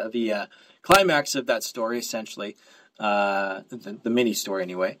 the climax of that story, essentially, the mini story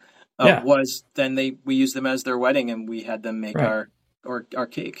anyway, was then we used them as their wedding, and we had them make our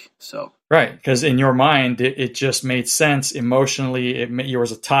cake. So right, because in your mind it just made sense emotionally. There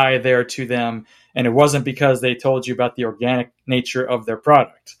was a tie there to them, and it wasn't because they told you about the organic nature of their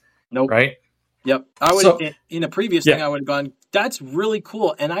product. Nope. Right. Yep. I would in a previous thing I would have gone, that's really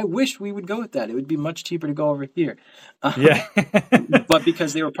cool, and I wish we would go with that. It would be much cheaper to go over here. But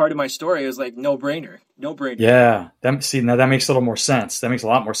because they were part of my story, it was like no brainer. Yeah. Now that makes a little more sense. That makes a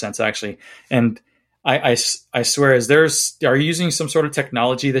lot more sense, actually. And I swear, are you using some sort of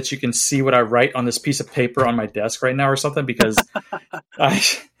technology that you can see what I write on this piece of paper on my desk right now or something? Because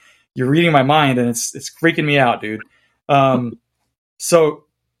you're reading my mind, and it's freaking me out, dude. So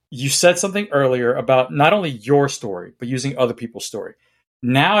you said something earlier about not only your story, but using other people's story.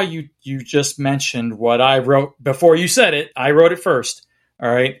 Now you just mentioned what I wrote before you said it. I wrote it first.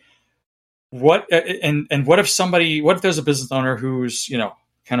 All right. What if there's a business owner who's,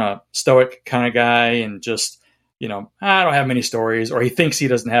 kind of stoic kind of guy and just, I don't have many stories, or he thinks he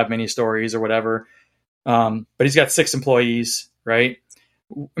doesn't have many stories or whatever. But he's got 6 employees, right?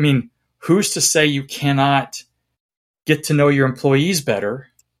 I mean, who's to say you cannot get to know your employees better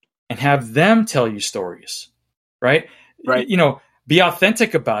and have them tell you stories, right? Right. Be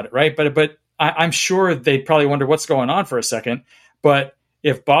authentic about it, right? But I'm sure they'd probably wonder what's going on for a second. But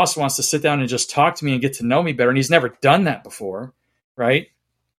if boss wants to sit down and just talk to me and get to know me better, and he's never done that before, right?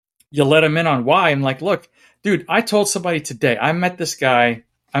 You let him in on why. I'm like, look, dude, I told somebody today. I met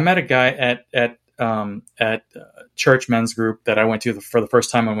a guy at church men's group that I went to for the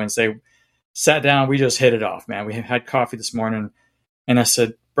first time on Wednesday. Sat down, we just hit it off, man. We had coffee this morning, and I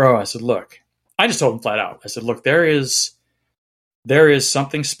said, bro, look, I just told him flat out. I said, look, there is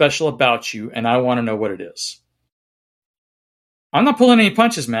something special about you, and I want to know what it is. I'm not pulling any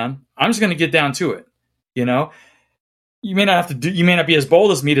punches, man. I'm just going to get down to it. You may not be as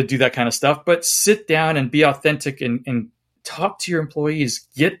bold as me to do that kind of stuff, but sit down and be authentic and talk to your employees,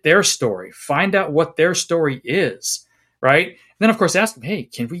 get their story, find out what their story is, right? And then, of course, ask them, hey,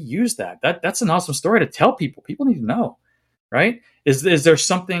 can we use that? That's an awesome story to tell people. People need to know, right? Is there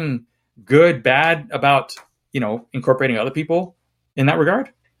something good, bad about, incorporating other people in that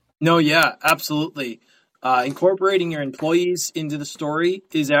regard? No, yeah, absolutely. Incorporating your employees into the story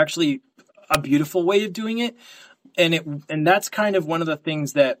is actually a beautiful way of doing it. And that's kind of one of the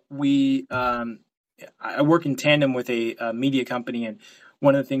things that I work in tandem with a media company, and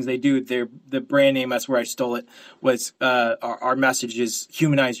one of the things they do, the brand name, that's where I stole it, was our message is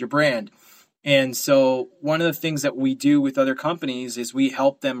humanize your brand. And so one of the things that we do with other companies is we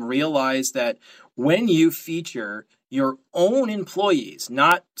help them realize that when you feature your own employees,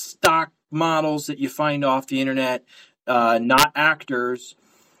 not stock models that you find off the internet, not actors,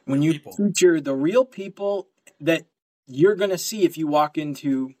 when you feature the real people that you're going to see if you walk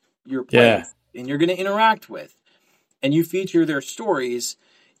into your place and you're going to interact with, and you feature their stories,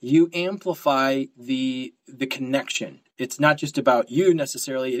 you amplify the connection. It's not just about you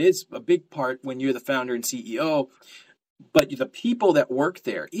necessarily. It is a big part when you're the founder and CEO, but the people that work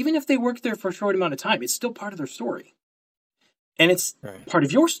there, even if they work there for a short amount of time, it's still part of their story. And it's part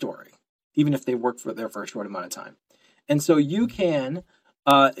of your story, even if they work there for a short amount of time. And so you can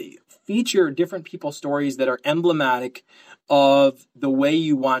feature different people's stories that are emblematic of the way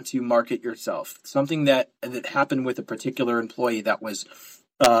you want to market yourself. Something that happened with a particular employee that was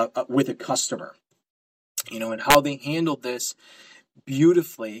with a customer, and how they handled this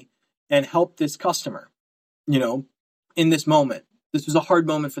beautifully and helped this customer, in this moment. This was a hard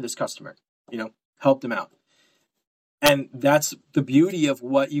moment for this customer, helped them out. And that's the beauty of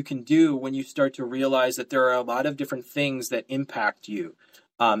what you can do when you start to realize that there are a lot of different things that impact you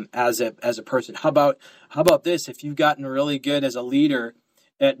as a person. How about this? If you've gotten really good as a leader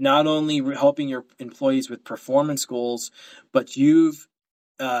at not only helping your employees with performance goals, but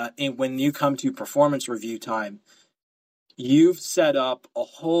when you come to performance review time, you've set up a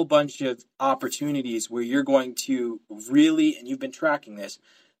whole bunch of opportunities where you're going to really, and you've been tracking this,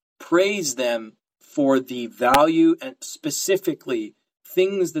 praise them for the value and specifically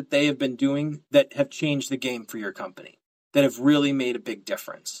things that they have been doing that have changed the game for your company, that have really made a big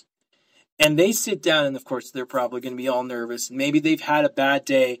difference. And they sit down, and of course, they're probably going to be all nervous. Maybe they've had a bad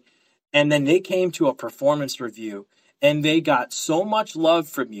day, and then they came to a performance review, and they got so much love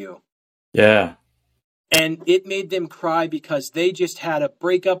from you. Yeah. And it made them cry because they just had a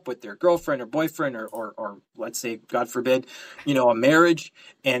breakup with their girlfriend or boyfriend or let's say, God forbid, a marriage.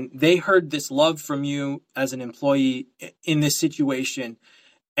 And they heard this love from you as an employee in this situation,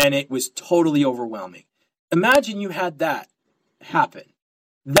 and it was totally overwhelming. Imagine you had that happen.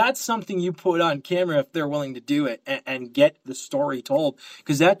 That's something you put on camera if they're willing to do it and get the story told,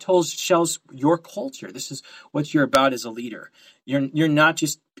 because that shows your culture. This is what you're about as a leader. You're not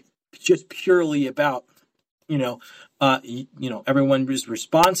just purely about everyone is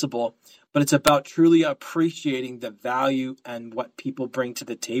responsible, but it's about truly appreciating the value and what people bring to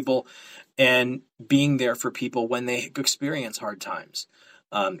the table and being there for people when they experience hard times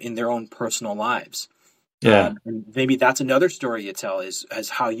in their own personal lives. Yeah. And maybe that's another story you tell is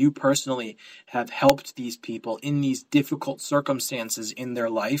how you personally have helped these people in these difficult circumstances in their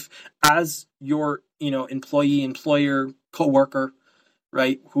life as your, employee, employer, coworker,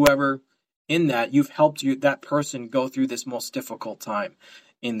 right? Whoever in that, you've helped that person go through this most difficult time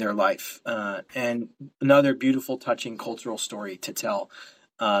in their life. And another beautiful, touching cultural story to tell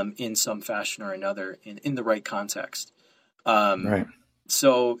in some fashion or another in the right context. Right.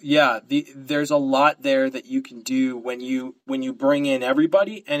 So yeah, there's a lot there that you can do when you bring in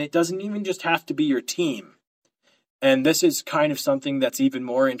everybody, and it doesn't even just have to be your team. And this is kind of something that's even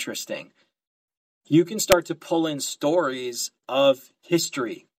more interesting. You can start to pull in stories of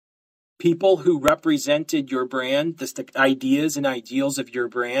history, people who represented your brand, the ideas and ideals of your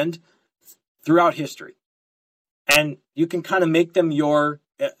brand throughout history. And you can kind of make them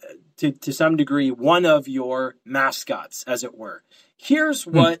to some degree, one of your mascots, as it were. Here's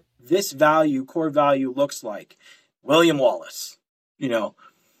what this core value looks like. William Wallace,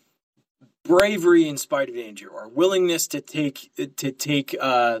 bravery in spite of danger, or willingness to take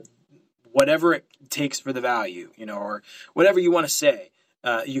whatever it takes for the value, or whatever you want to say.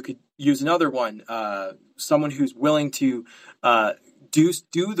 You could use another one, someone who's willing to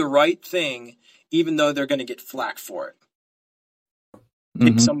do the right thing, even though they're going to get flack for it.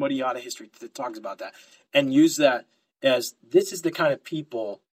 Pick somebody out of history that talks about that, and use that as, this is the kind of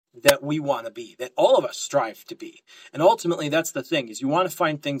people that we want to be, that all of us strive to be. And ultimately, that's the thing, is you want to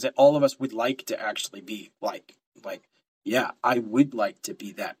find things that all of us would like to actually be like, yeah, I would like to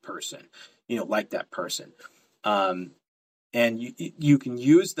be that person, like that person. And you can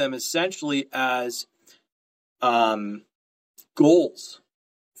use them essentially as goals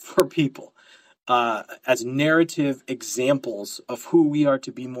for people, as narrative examples of who we are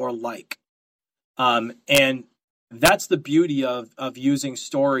to be more like. And that's the beauty of using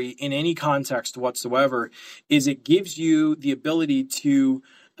story in any context whatsoever, is it gives you the ability to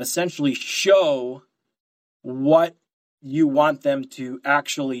essentially show what you want them to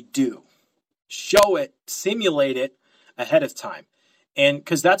actually do. Show it, simulate it ahead of time. And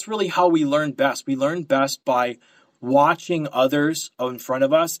because that's really how we learn best. We learn best by watching others in front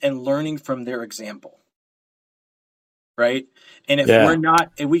of us and learning from their example. Right? And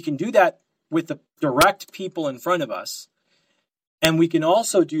if we can do that with the direct people in front of us, and we can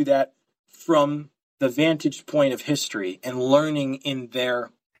also do that from the vantage point of history and learning in their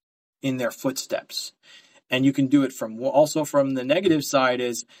footsteps. And you can do it from the negative side,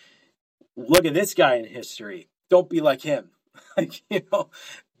 is, look at this guy in history. Don't be like him.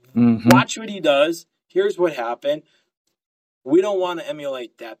 Watch what he does. Here's what happened. We don't want to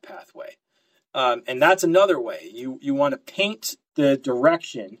emulate that pathway. And that's another way. You want to paint the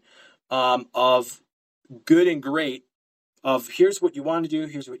direction of good and great, of here's what you want to do,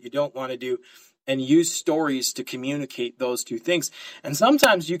 here's what you don't want to do, and use stories to communicate those two things. And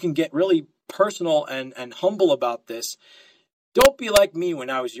sometimes you can get really personal and humble about this. Don't be like me when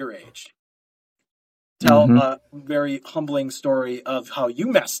I was your age. Tell a very humbling story of how you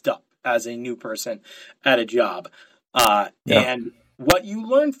messed up as a new person at a job, and what you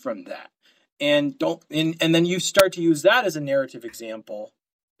learned from that. And then you start to use that as a narrative example,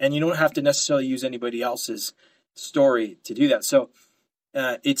 and you don't have to necessarily use anybody else's story to do that. So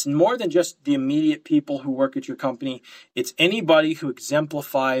it's more than just the immediate people who work at your company. It's anybody who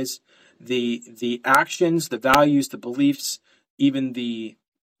exemplifies the actions, the values, the beliefs, even the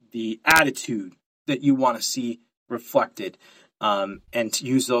attitude that you want to see reflected, and to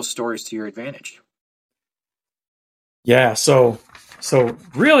use those stories to your advantage. Yeah, so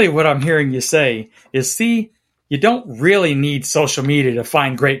really what I'm hearing you say is, see, you don't really need social media to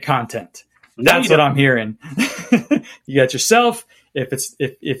find great content. That's what I'm hearing. You got yourself.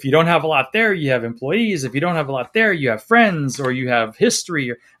 If you don't have a lot there, you have employees. If you don't have a lot there, you have friends, or you have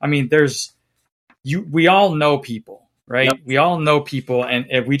history. We all know people, right? Yep. We all know people,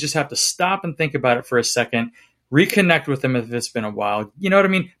 and we just have to stop and think about it for a second, reconnect with them if it's been a while. You know what I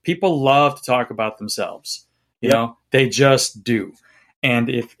mean? People love to talk about themselves. You know, they just do. And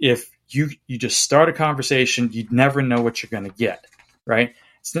if you just start a conversation, you'd never know what you're going to get, right?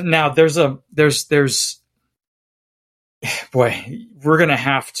 So now there's boy, we're going to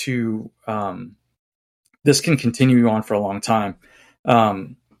have to, this can continue on for a long time.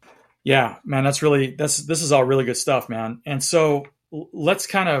 Yeah, man, this is all really good stuff, man. And so let's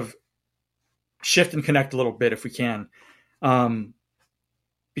kind of shift and connect a little bit if we can.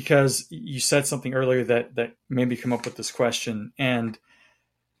 Because you said something earlier that made me come up with this question, and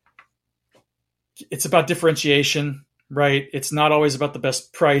it's about differentiation, right? It's not always about the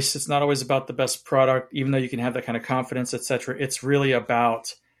best price. It's not always about the best product, even though you can have that kind of confidence, etc. It's really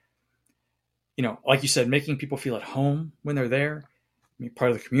about, like you said, making people feel at home when they're there,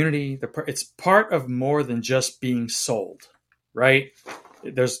 part of the community. It's part of more than just being sold, right?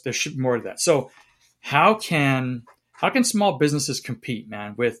 There should be more to that. So how can small businesses compete,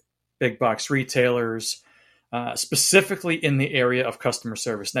 man, with big box retailers, specifically in the area of customer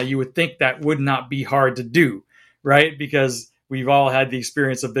service? Now, you would think that would not be hard to do, right? Because we've all had the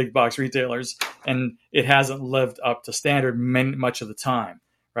experience of big box retailers, and it hasn't lived up to standard much of the time,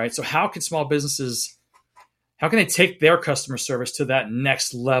 right? So how can small businesses, how can they take their customer service to that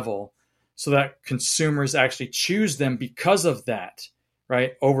next level so that consumers actually choose them because of that,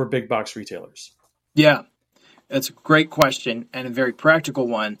 right, over big box retailers? Yeah, that's a great question and a very practical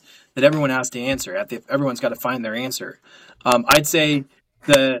one that everyone has to answer. Everyone's got to find their answer. I'd say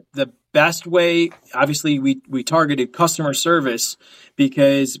the best way, obviously, we targeted customer service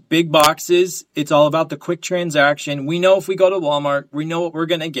because big boxes, it's all about the quick transaction. We know if we go to Walmart, we know what we're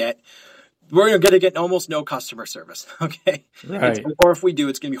going to get. We're going to get almost no customer service, okay? Right. Or if we do,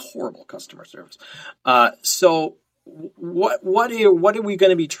 it's going to be horrible customer service. So what are we going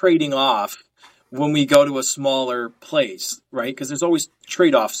to be trading off when we go to a smaller place, right? Because there's always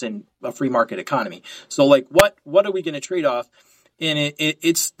trade-offs in a free market economy. So like what are we going to trade off? And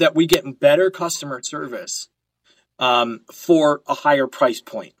it's that we get better customer service for a higher price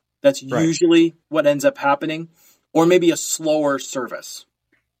point. That's usually what ends up happening, or maybe a slower service,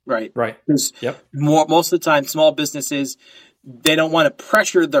 right? Right. Because most of the time, small businesses, they don't want to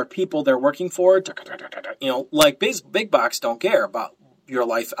pressure their people they're working for. Like big box don't care about your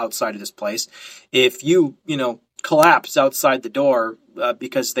life outside of this place. If you collapse outside the door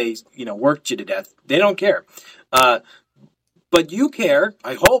because they worked you to death, they don't care. But you care,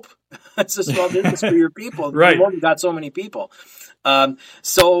 I hope. It's a small business for your people. Right. You've only got so many people.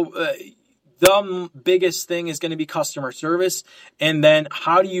 So the biggest thing is going to be customer service. And then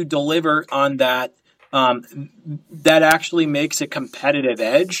how do you deliver on that? That actually makes a competitive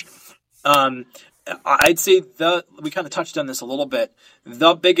edge. I'd say we kind of touched on this a little bit.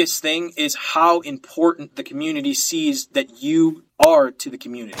 The biggest thing is how important the community sees that you are to the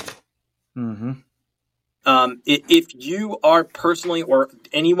community. Mm-hmm. If you are personally, or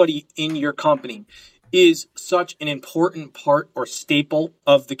anybody in your company is such an important part or staple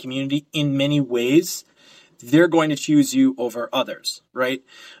of the community in many ways, they're going to choose you over others, right?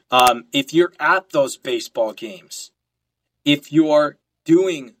 If you're at those baseball games, if you're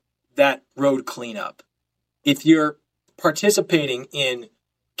doing that road cleanup, if you're participating in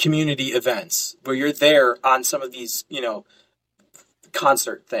community events where you're there on some of these,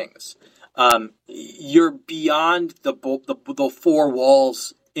 concert things, you're beyond the four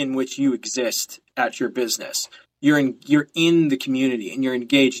walls in which you exist at your business. You're in the community and you're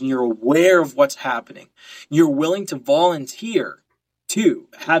engaged and you're aware of what's happening. You're willing to volunteer too,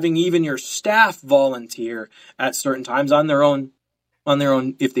 having even your staff volunteer at certain times on their own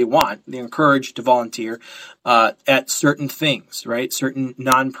if they want. They're encouraged to volunteer at certain things, right? Certain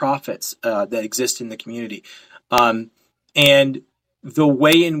nonprofits that exist in the community. And the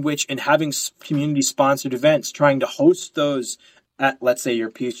way in which, and having community sponsored events, trying to host those at, let's say,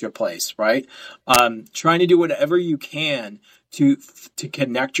 your pizza place, right? Trying to do whatever you can to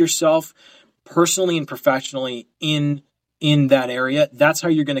connect yourself personally and professionally in that area. That's how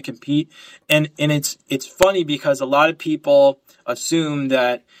you're going to compete. And it's funny because a lot of people assume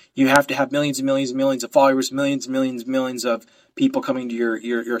that you have to have millions and millions and millions of followers, millions and millions and millions of people coming to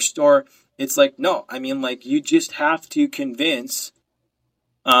your store. It's like, no, I mean, like, you just have to convince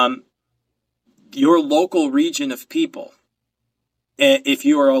your local region of people, if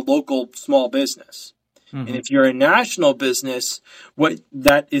you are a local small business. Mm-hmm. And if you're a national business,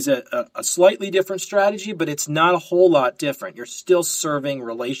 that is a slightly different strategy, but it's not a whole lot different. You're still serving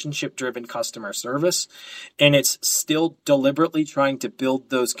relationship-driven customer service, and it's still deliberately trying to build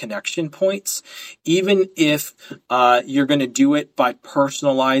those connection points, even if you're going to do it by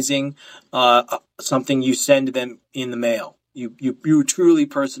personalizing something you send them in the mail. You truly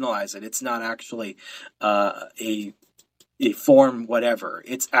personalize it. It's not actually a form, whatever.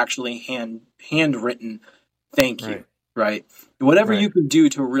 It's actually handwritten. Thank you. Right. Whatever you can do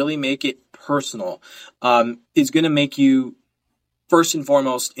to really make it personal is going to make you first and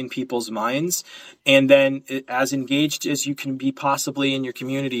foremost in people's minds, and then as engaged as you can be possibly in your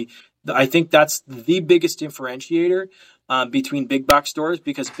community. I think that's the biggest differentiator between big box stores,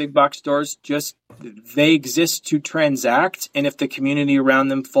 because big box stores they exist to transact, and if the community around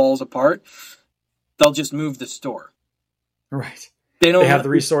them falls apart, they'll just move the store. Right. They have the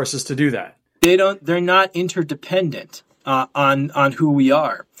resources to do that. They're not interdependent on who we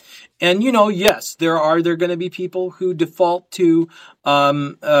are. And, yes, there are going to be people who default to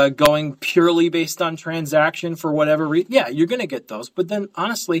going purely based on transaction for whatever reason. Yeah, you're going to get those. But then,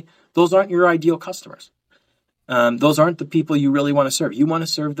 honestly, those aren't your ideal customers. Those aren't the people you really want to serve. You want to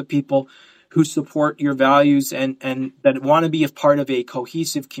serve the people who support your values and that want to be a part of a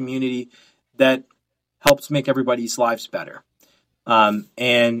cohesive community that helps make everybody's lives better.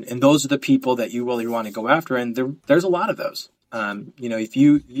 And those are the people that you really want to go after. And there's a lot of those. If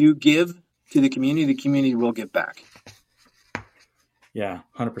you give to the community will give back. Yeah,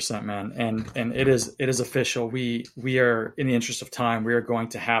 100%, man. And it is official. We are, in the interest of time, we're going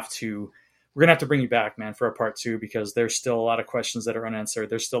to have to bring you back, man, for a part 2, because there's still a lot of questions that are unanswered.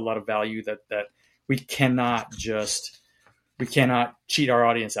 There's still a lot of value that we cannot cheat our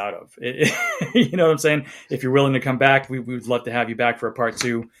audience out of. You know what I'm saying? If you're willing to come back, we would love to have you back for a part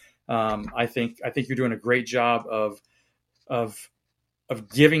 2. I think you're doing a great job of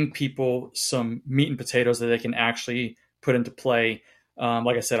giving people some meat and potatoes that they can actually put into play.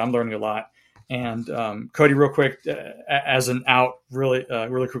 Like I said, I'm learning a lot. And Cody, real quick, as an out, really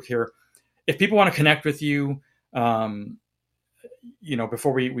quick here, if people want to connect with you,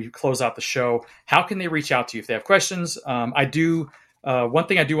 before we close out the show, how can they reach out to you if they have questions? One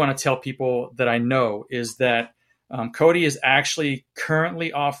thing I do want to tell people that I know is that Cody is actually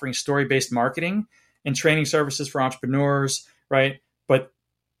currently offering story-based marketing and training services for entrepreneurs, right? But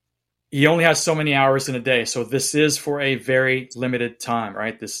he only has so many hours in a day. So this is for a very limited time,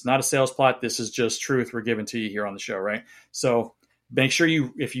 right? This is not a sales plot. This is just truth we're giving to you here on the show, right? So make sure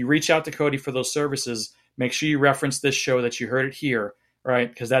if you reach out to Cody for those services, make sure you reference this show that you heard it here, right?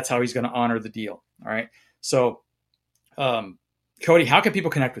 Because that's how he's going to honor the deal. All right. So, Cody, how can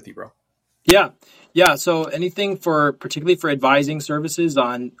people connect with you, bro? Yeah. So anything particularly for advising services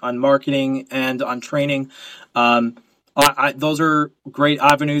on marketing and on training, those are great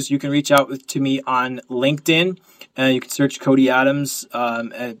avenues. You can reach out to me on LinkedIn, and you can search Cody Adams,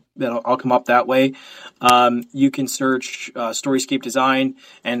 and I'll come up that way. You can search Storyscape Design,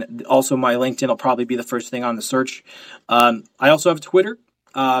 and also my LinkedIn will probably be the first thing on the search. I also have Twitter.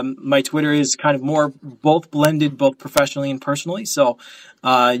 My Twitter is kind of more both blended, both professionally and personally. So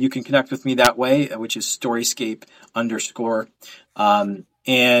you can connect with me that way, which is Storyscape_.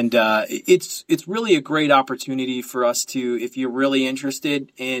 And it's really a great opportunity for us to, if you're really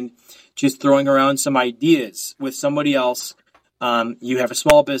interested in just throwing around some ideas with somebody else, you have a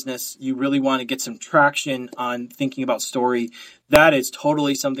small business, you really want to get some traction on thinking about story, that is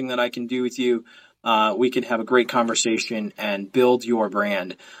totally something that I can do with you. We can have a great conversation and build your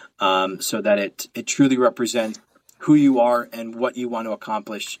brand so that it truly represents who you are and what you want to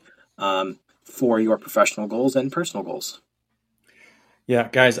accomplish for your professional goals and personal goals. Yeah,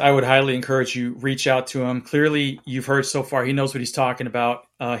 guys, I would highly encourage you, reach out to him. Clearly, you've heard so far, he knows what he's talking about.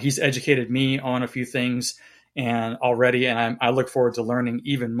 He's educated me on a few things and I look forward to learning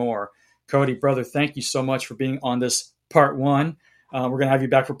even more. Cody, brother, thank you so much for being on this part 1. We're going to have you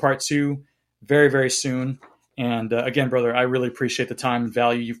back for part 2 very, very soon. And again, brother, I really appreciate the time and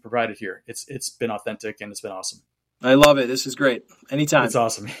value you've provided here. It's been authentic and it's been awesome. I love it. This is great. Anytime. It's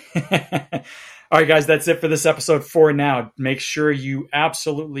awesome. All right, guys, that's it for this episode for now. Make sure you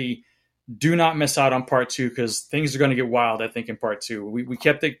absolutely do not miss out on part 2 because things are going to get wild, I think, in part 2. We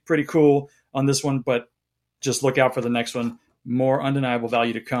kept it pretty cool on this one, but just look out for the next one. More undeniable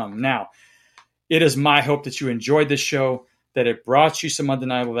value to come. Now, it is my hope that you enjoyed this show, that it brought you some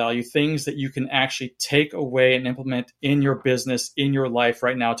undeniable value, things that you can actually take away and implement in your business, in your life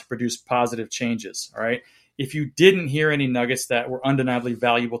right now to produce positive changes, all right? If you didn't hear any nuggets that were undeniably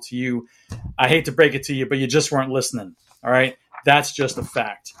valuable to you, I hate to break it to you, but you just weren't listening. All right. That's just a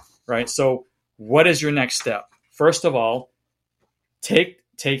fact. Right. So what is your next step? First of all, take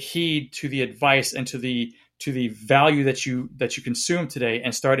heed to the advice and to the value that you consume today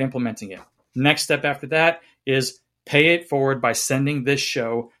and start implementing it. Next step after that is pay it forward by sending this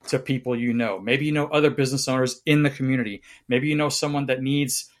show to people you know. Maybe you know other business owners in the community. Maybe you know someone that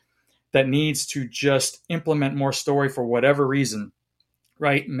needs to just implement more story for whatever reason,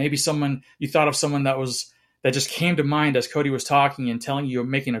 right? Maybe you thought of someone that just came to mind as Cody was talking and telling you,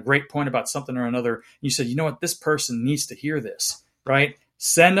 making a great point about something or another. You said, you know what, this person needs to hear this, right?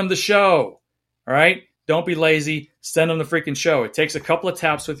 Send them the show, all right? Don't be lazy. Send them the freaking show. It takes a couple of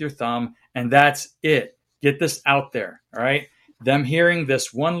taps with your thumb, and that's it. Get this out there, all right? Them hearing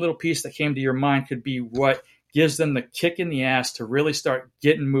this one little piece that came to your mind could be what gives them the kick in the ass to really start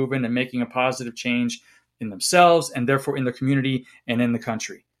getting moving and making a positive change in themselves and therefore in the community and in the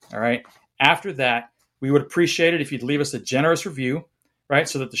country. All right. After that, we would appreciate it if you'd leave us a generous review, right?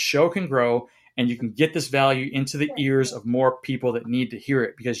 So that the show can grow and you can get this value into the ears of more people that need to hear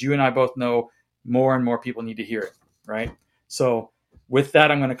it, because you and I both know more and more people need to hear it. Right. So with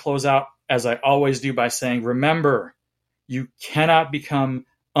that, I'm going to close out as I always do by saying, remember, you cannot become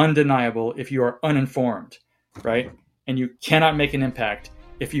undeniable if you are uninformed. Right? And you cannot make an impact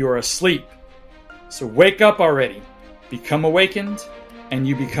if you are asleep. So wake up already, become awakened, and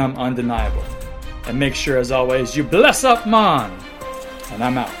you become undeniable. And make sure, as always, you bless up, man. And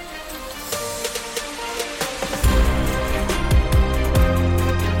I'm out.